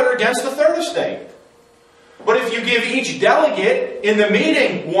together against the third estate. But if you give each delegate in the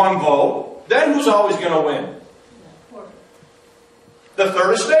meeting one vote, then who's always going to win? The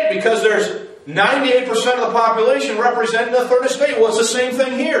third estate, because there's 98% of the population representing the third estate. Well, it's the same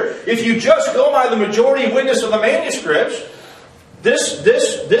thing here. If you just go by the majority witness of the manuscripts, this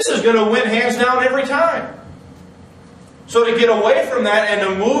is going to win hands down every time. So to get away from that and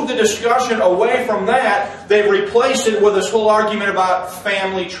to move the discussion away from that, they've replaced it with this whole argument about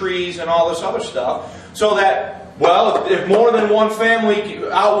family trees and all this other stuff. So that, well, if more than one family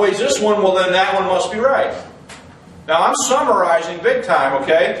outweighs this one, well then that one must be right. Now, I'm summarizing big time,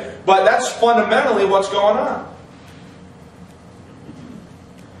 okay? But that's fundamentally what's going on.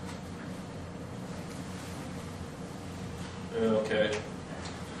 Okay.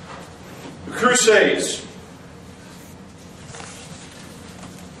 The Crusades.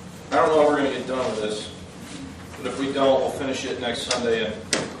 I don't know if we're going to get done with this. But if we don't, we'll finish it next Sunday. And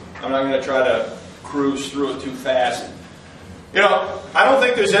I'm not going to try to cruise through it too fast. You know, I don't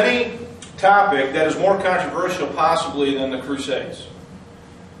think there's any topic that is more controversial possibly than the Crusades.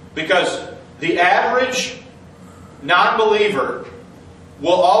 Because the average non-believer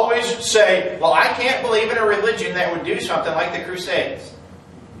will always say, well, I can't believe in a religion that would do something like the Crusades.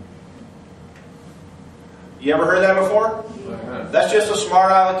 You ever heard that before? Yeah. That's just a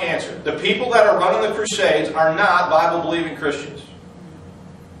smart aleck answer. The people that are running the Crusades are not Bible-believing Christians.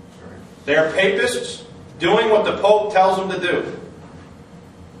 They are papists doing what the Pope tells them to do.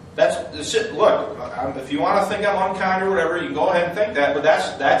 That's it. Look, if you want to think I'm unkind or whatever, you can go ahead and think that, but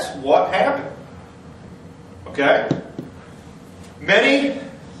that's what happened. Okay? Many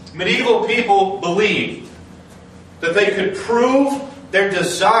medieval people believed that they could prove their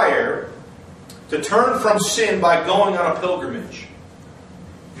desire to turn from sin by going on a pilgrimage.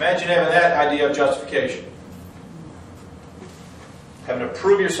 Imagine having that idea of justification. Having to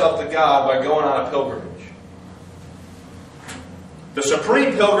prove yourself to God by going on a pilgrimage. The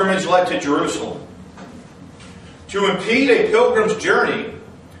supreme pilgrimage led to Jerusalem. To impede a pilgrim's journey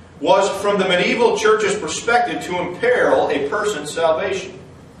was, from the medieval church's perspective, to imperil a person's salvation.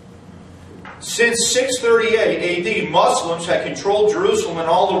 Since 638 AD, Muslims had controlled Jerusalem and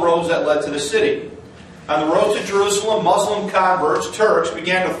all the roads that led to the city. On the road to Jerusalem, Muslim converts, Turks,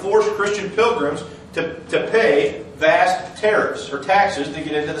 began to force Christian pilgrims to pay vast tariffs or taxes to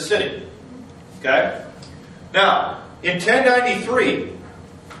get into the city. Okay? Now, in 1093,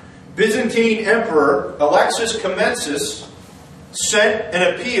 Byzantine Emperor Alexius Comnenus sent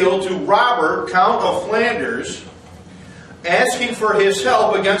an appeal to Robert, Count of Flanders, asking for his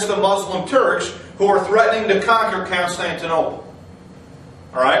help against the Muslim Turks who are threatening to conquer Constantinople.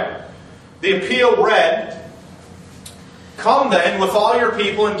 Alright? The appeal read, "Come then with all your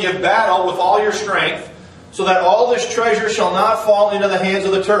people and give battle with all your strength, so that all this treasure shall not fall into the hands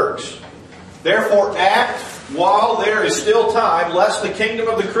of the Turks. Therefore act while there is still time, lest the kingdom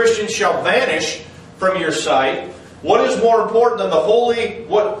of the Christians shall vanish from your sight. What is more important than the holy?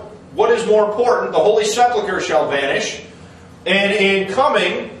 What is more important? The holy sepulchre shall vanish, and in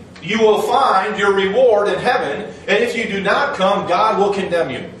coming you will find your reward in heaven. And if you do not come, God will condemn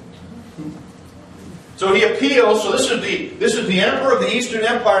you." So he appeals. So this is the emperor of the Eastern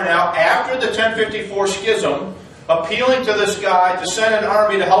Empire now, after the 1054 schism, appealing to this guy to send an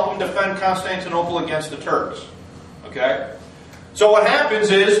army to help him defend Constantinople against the Turks. Okay? So what happens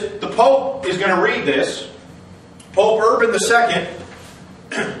is, the Pope is going to read this. Pope Urban II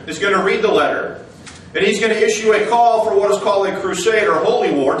is going to read the letter, and he's going to issue a call for what is called a crusade or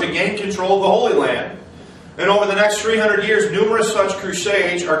holy war to gain control of the Holy Land. And over the next 300 years, numerous such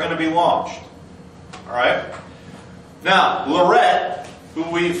crusades are going to be launched. Alright? Now, Lorette, who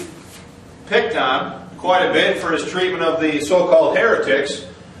we've picked on quite a bit for his treatment of the so-called heretics,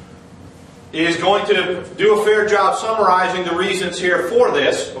 is going to do a fair job summarizing the reasons here for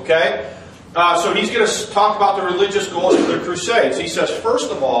this. Okay? So he's going to talk about the religious goals of the Crusades. He says,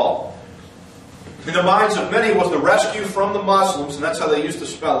 first of all, in the minds of many was the rescue from the Muslims, and that's how they used to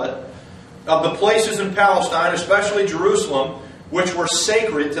spell it, of the places in Palestine, especially Jerusalem, which were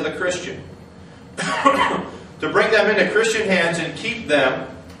sacred to the Christian. To bring them into Christian hands and keep them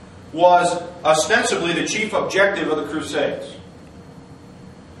was ostensibly the chief objective of the Crusades.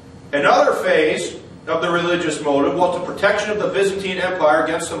 Another phase of the religious motive was the protection of the Byzantine Empire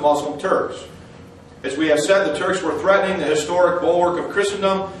against the Muslim Turks. As we have said, the Turks were threatening the historic bulwark of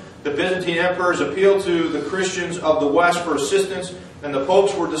Christendom. The Byzantine emperors appealed to the Christians of the West for assistance, and the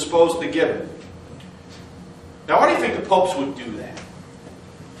popes were disposed to give it. Now, why do you think the popes would do that?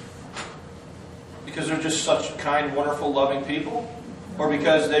 Because they're just such kind, wonderful, loving people? Or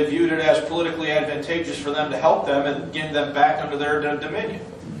because they viewed it as politically advantageous for them to help them and get them back under their dominion?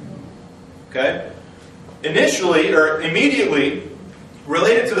 Okay? Initially, or immediately,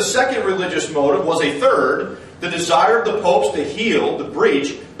 related to the second religious motive was a third, the desire of the popes to heal the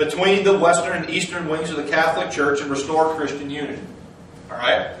breach between the western and eastern wings of the Catholic Church and restore Christian unity.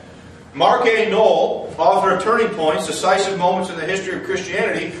 Alright? Mark A. Knoll, author of Turning Points, Decisive Moments in the History of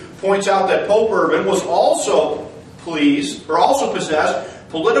Christianity, points out that Pope Urban was also possessed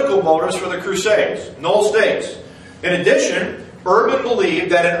political motives for the Crusades. Knoll states, in addition, Urban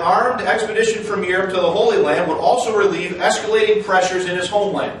believed that an armed expedition from Europe to the Holy Land would also relieve escalating pressures in his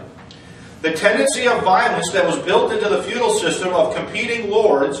homeland. The tendency of violence that was built into the feudal system of competing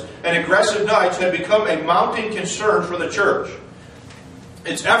lords and aggressive knights had become a mounting concern for the church.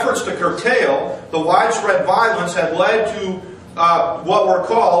 Its efforts to curtail the widespread violence had led to what were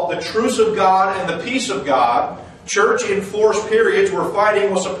called the truce of God and the peace of God, church-enforced periods where fighting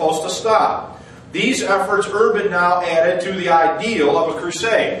was supposed to stop. These efforts Urban now added to the ideal of a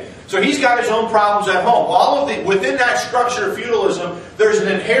crusade. So he's got his own problems at home. Within that structure of feudalism, there's an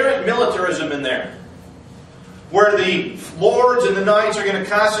inherent militarism in there, where the lords and the knights are going to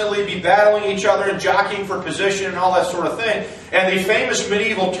constantly be battling each other and jockeying for position and all that sort of thing. And the famous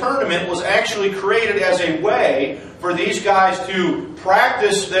medieval tournament was actually created as a way for these guys to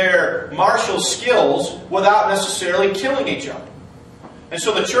practice their martial skills without necessarily killing each other. And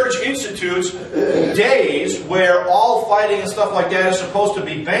so the church institutes days where all fighting and stuff like that is supposed to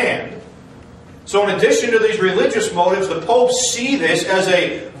be banned. So in addition to these religious motives, the popes see this as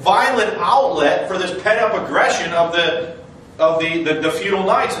a violent outlet for this pent-up aggression of the feudal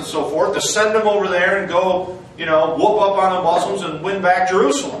knights and so forth, to send them over there and go, whoop up on the Muslims and win back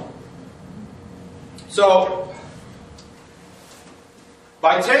Jerusalem. So,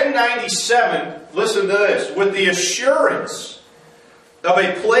 by 1097, listen to this, with the assurance of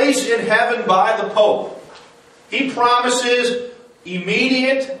a place in heaven by the Pope, he promises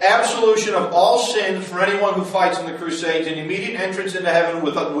immediate absolution of all sins for anyone who fights in the Crusades and immediate entrance into heaven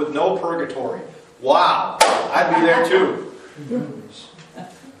with no purgatory. Wow, I'd be there too.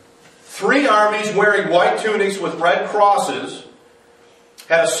 3 armies wearing white tunics with red crosses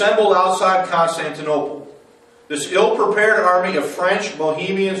had assembled outside Constantinople. This ill-prepared army of French,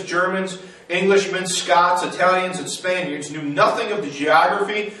 Bohemians, Germans, Englishmen, Scots, Italians, and Spaniards knew nothing of the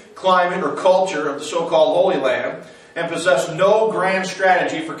geography, climate, or culture of the so-called Holy Land, and possessed no grand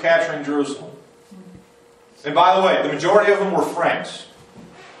strategy for capturing Jerusalem. And by the way, the majority of them were Franks.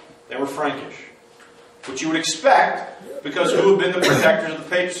 They were Frankish. Which you would expect, because who have been the protectors of the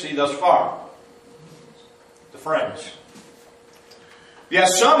papacy thus far? The Franks. Yet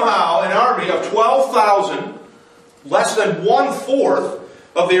somehow an army of 12,000, less than 1/4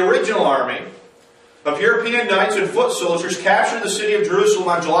 of the original army of European knights and foot soldiers, captured the city of Jerusalem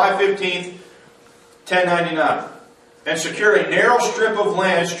on July 15th, 1099, and secured a narrow strip of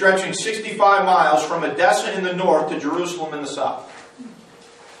land stretching 65 miles from Edessa in the north to Jerusalem in the south.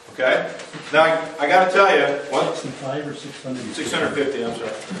 Okay? Now, I got to tell you, what? 65 or 600? 650, I'm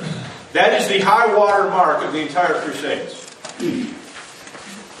sorry. That is the high water mark of the entire Crusades.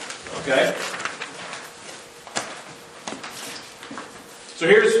 Okay? So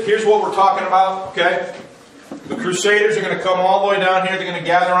here's what we're talking about, okay? The Crusaders are going to come all the way down here. They're going to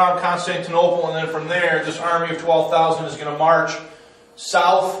gather around Constantinople, and then from there, this army of 12,000 is going to march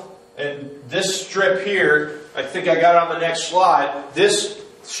south. And this strip here, I think I got it on the next slide, this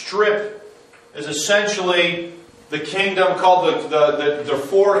strip is essentially the kingdom called the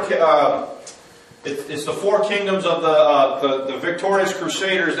four. It's the 4 kingdoms of the victorious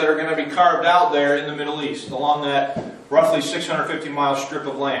Crusaders that are going to be carved out there in the Middle East along that roughly 650-mile strip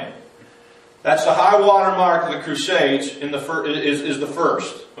of land. That's the high water mark of the Crusades. Is the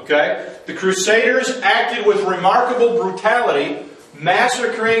first. Okay, the Crusaders acted with remarkable brutality,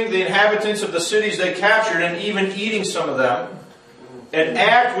 massacring the inhabitants of the cities they captured and even eating some of them. An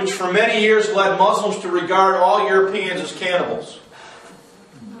act which for many years led Muslims to regard all Europeans as cannibals.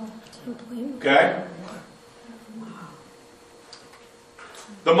 Okay?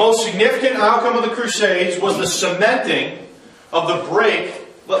 The most significant outcome of the Crusades was the cementing of the break.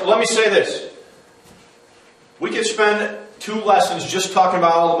 Let me say this. We could spend 2 lessons just talking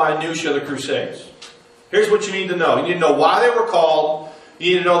about all the minutiae of the Crusades. Here's what you need to know. You need to know why they were called.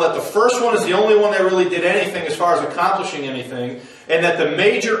 You need to know that the first one is the only one that really did anything as far as accomplishing anything. And that the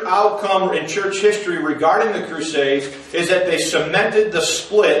major outcome in church history regarding the Crusades is that they cemented the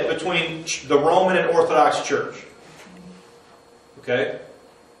split between the Roman and Orthodox Church. Okay?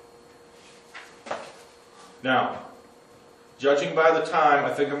 Now, judging by the time,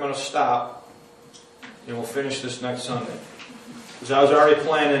 I think I'm going to stop. And we'll finish this next Sunday. Because I was already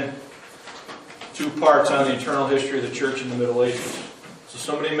planning 2 parts on the eternal history of the church in the Middle Ages. So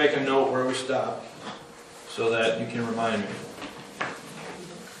somebody make a note where we stop so that you can remind me.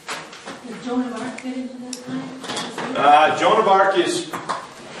 Did Joan of Arc fit into that time? Joan of Arc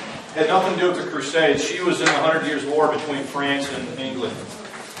had nothing to do with the Crusades. She was in the 100 Years' War between France and England.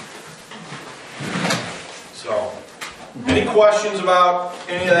 So, any questions about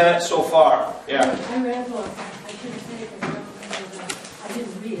any of that so far? Yeah. I read a book. I shouldn't say it because I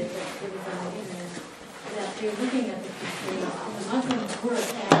didn't read it, but it was on the internet. That they were looking at the Crusades, and the Muslims were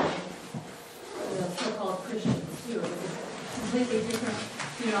attacking the so-called Christians too. It was a completely different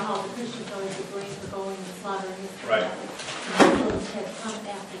you know, how the Christians always get blamed for going and slaughtering his Right. The Muslims had come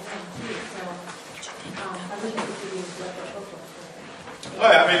after them too, so I wish I could give you what the book was. Oh,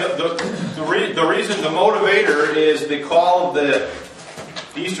 yeah, I mean, the reason, the motivator is the call of the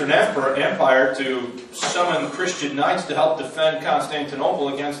Eastern Empire to summon Christian knights to help defend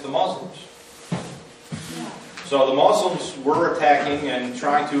Constantinople against the Muslims. So the Muslims were attacking and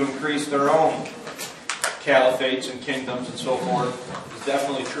trying to increase their own caliphates and kingdoms and so forth. It's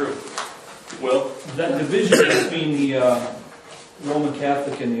definitely true. Will? That division between the Roman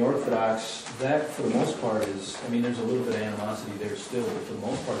Catholic and the Orthodox, that for the most part is, I mean, there's a little bit of animosity there still, but for the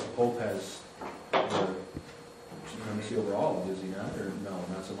most part, the Pope has supremacy over all, does he not? Or no,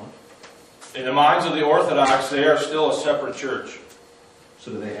 not so much? In the minds of the Orthodox, they are still a separate church.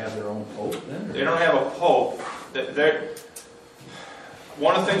 So do they have their own Pope then? Or? They don't have a Pope.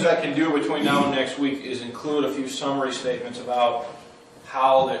 One of the things I can do between now and next week is include a few summary statements about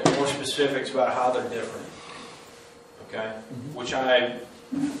how they're, more specifics about how they're different. Okay? Mm-hmm. Which I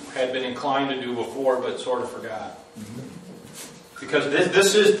had been inclined to do before, but sort of forgot. Mm-hmm. Because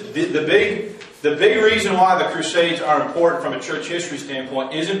this is the big reason why the Crusades are important from a church history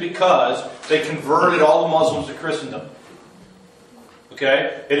standpoint isn't because they converted all the Muslims to Christendom.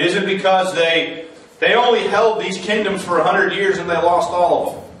 Okay? It isn't because they only held these kingdoms for 100 years and they lost all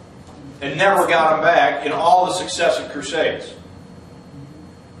of them. And never got them back in all the successive Crusades.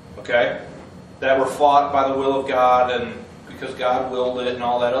 Okay? That were fought by the will of God and because God willed it and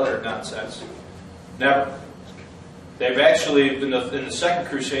all that other nonsense. Never. They've actually, in the Second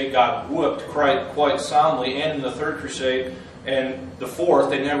Crusade, got whooped quite soundly, and in the Third Crusade and the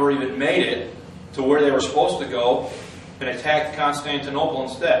Fourth, they never even made it to where they were supposed to go and attacked Constantinople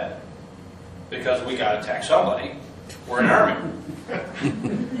instead. Because we got to attack somebody. We're an army.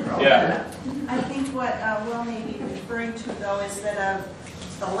 Yeah. I think what Will may be referring to, though, is that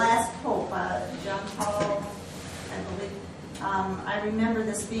the last Pope, John Paul, I believe, I remember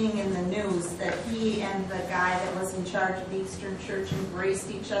this being in the news, that he and the guy that was in charge of the Eastern Church embraced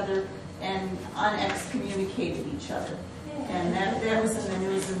each other and unexcommunicated each other. And that was in the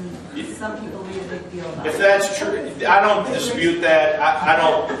news, and some people made a big deal about it. If that's true, I don't dispute that. I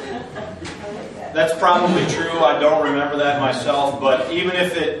don't. That's probably true. I don't remember that myself. But even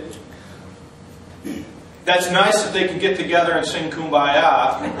if it, that's nice that they can get together and sing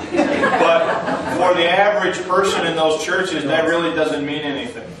Kumbaya. But for the average person in those churches, that really doesn't mean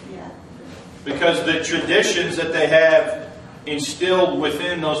anything. Because the traditions that they have instilled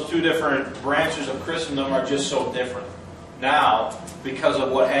within those two different branches of Christendom are just so different now because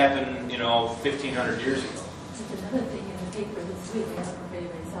of what happened, 1,500 years ago. Just another thing in the paper this week, I don't know if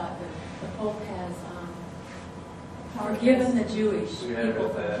anybody saw it, but the Pope has forgiven the Jewish people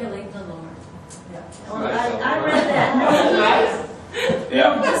for killing the Lord. Well, I read that.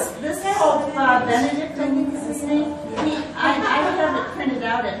 Yeah. This Pope Benedict, I think is his name. I have it printed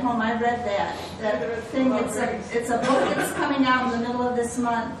out at home. I read that thing. It's a book that's coming out in the middle of this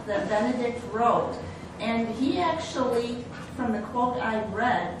month that Benedict wrote, and he actually, from the quote I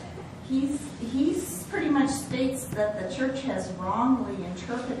read, he's pretty much states that the church has wrongly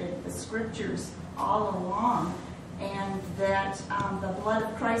interpreted the scriptures all along, and that the blood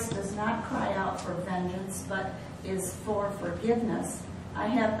of Christ does not cry out for vengeance, but is for forgiveness.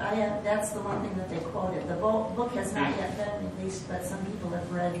 That's the one thing that they quoted. The book has not yet been released, but some people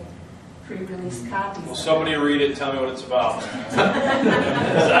have read pre-release copies. Well, somebody read it and tell me what it's about.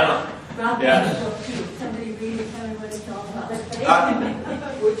 Rob Yeah. Bell, too. Somebody read it, tell me what it's all about.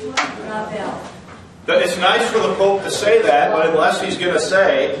 Which one? Rob Bell. It's nice for the Pope to say that, but unless he's going to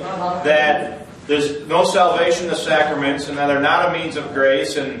say that there's no salvation in the sacraments and that they're not a means of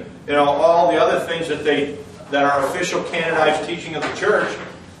grace and all the other things that are official canonized teaching of the church,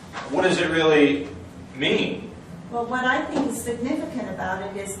 what does it really mean? Well, what I think is significant about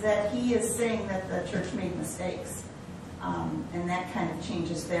it is that he is saying that the church made mistakes, and that kind of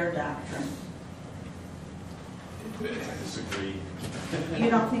changes their doctrine. I disagree. You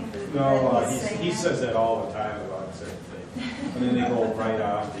don't think that No, he's saying he that? says that all the time about the same thing. And then they go right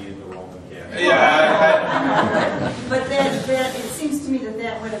off the Roman Catholic. Yeah. But that it seems to me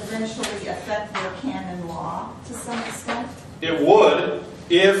that would eventually affect their canon law to some extent. It would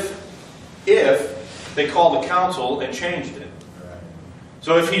if they called the council and changed it.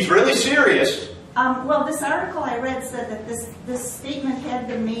 So if he's really serious... Well, this article I read said that this statement had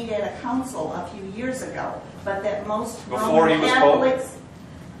been made at a council a few years ago, but that most Before Roman he was Catholics...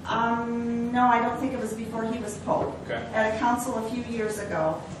 no, I don't think it was before he was Pope. Okay. At a council a few years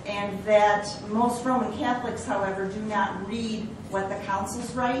ago, and that most Roman Catholics, however, do not read what the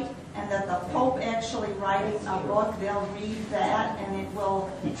councils write, and that the Pope actually writing a book, they'll read that and it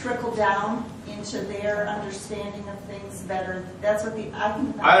will trickle down into their understanding of things better. That's what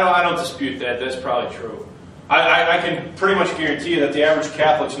I don't dispute that. That's probably true. I can pretty much guarantee you that the average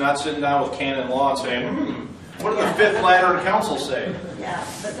Catholic's not sitting down with canon law and saying, what did the Fifth Lateran Council say? Yeah,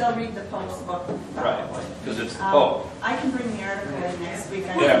 but they'll read the Pope's book. Right, because it's the Pope. I can bring the article in next week.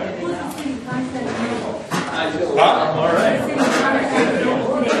 I Yeah. can get it out. City content available. All right. City content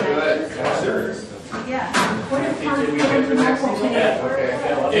available today. Yeah. What is content available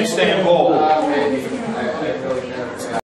today? It's staying bold.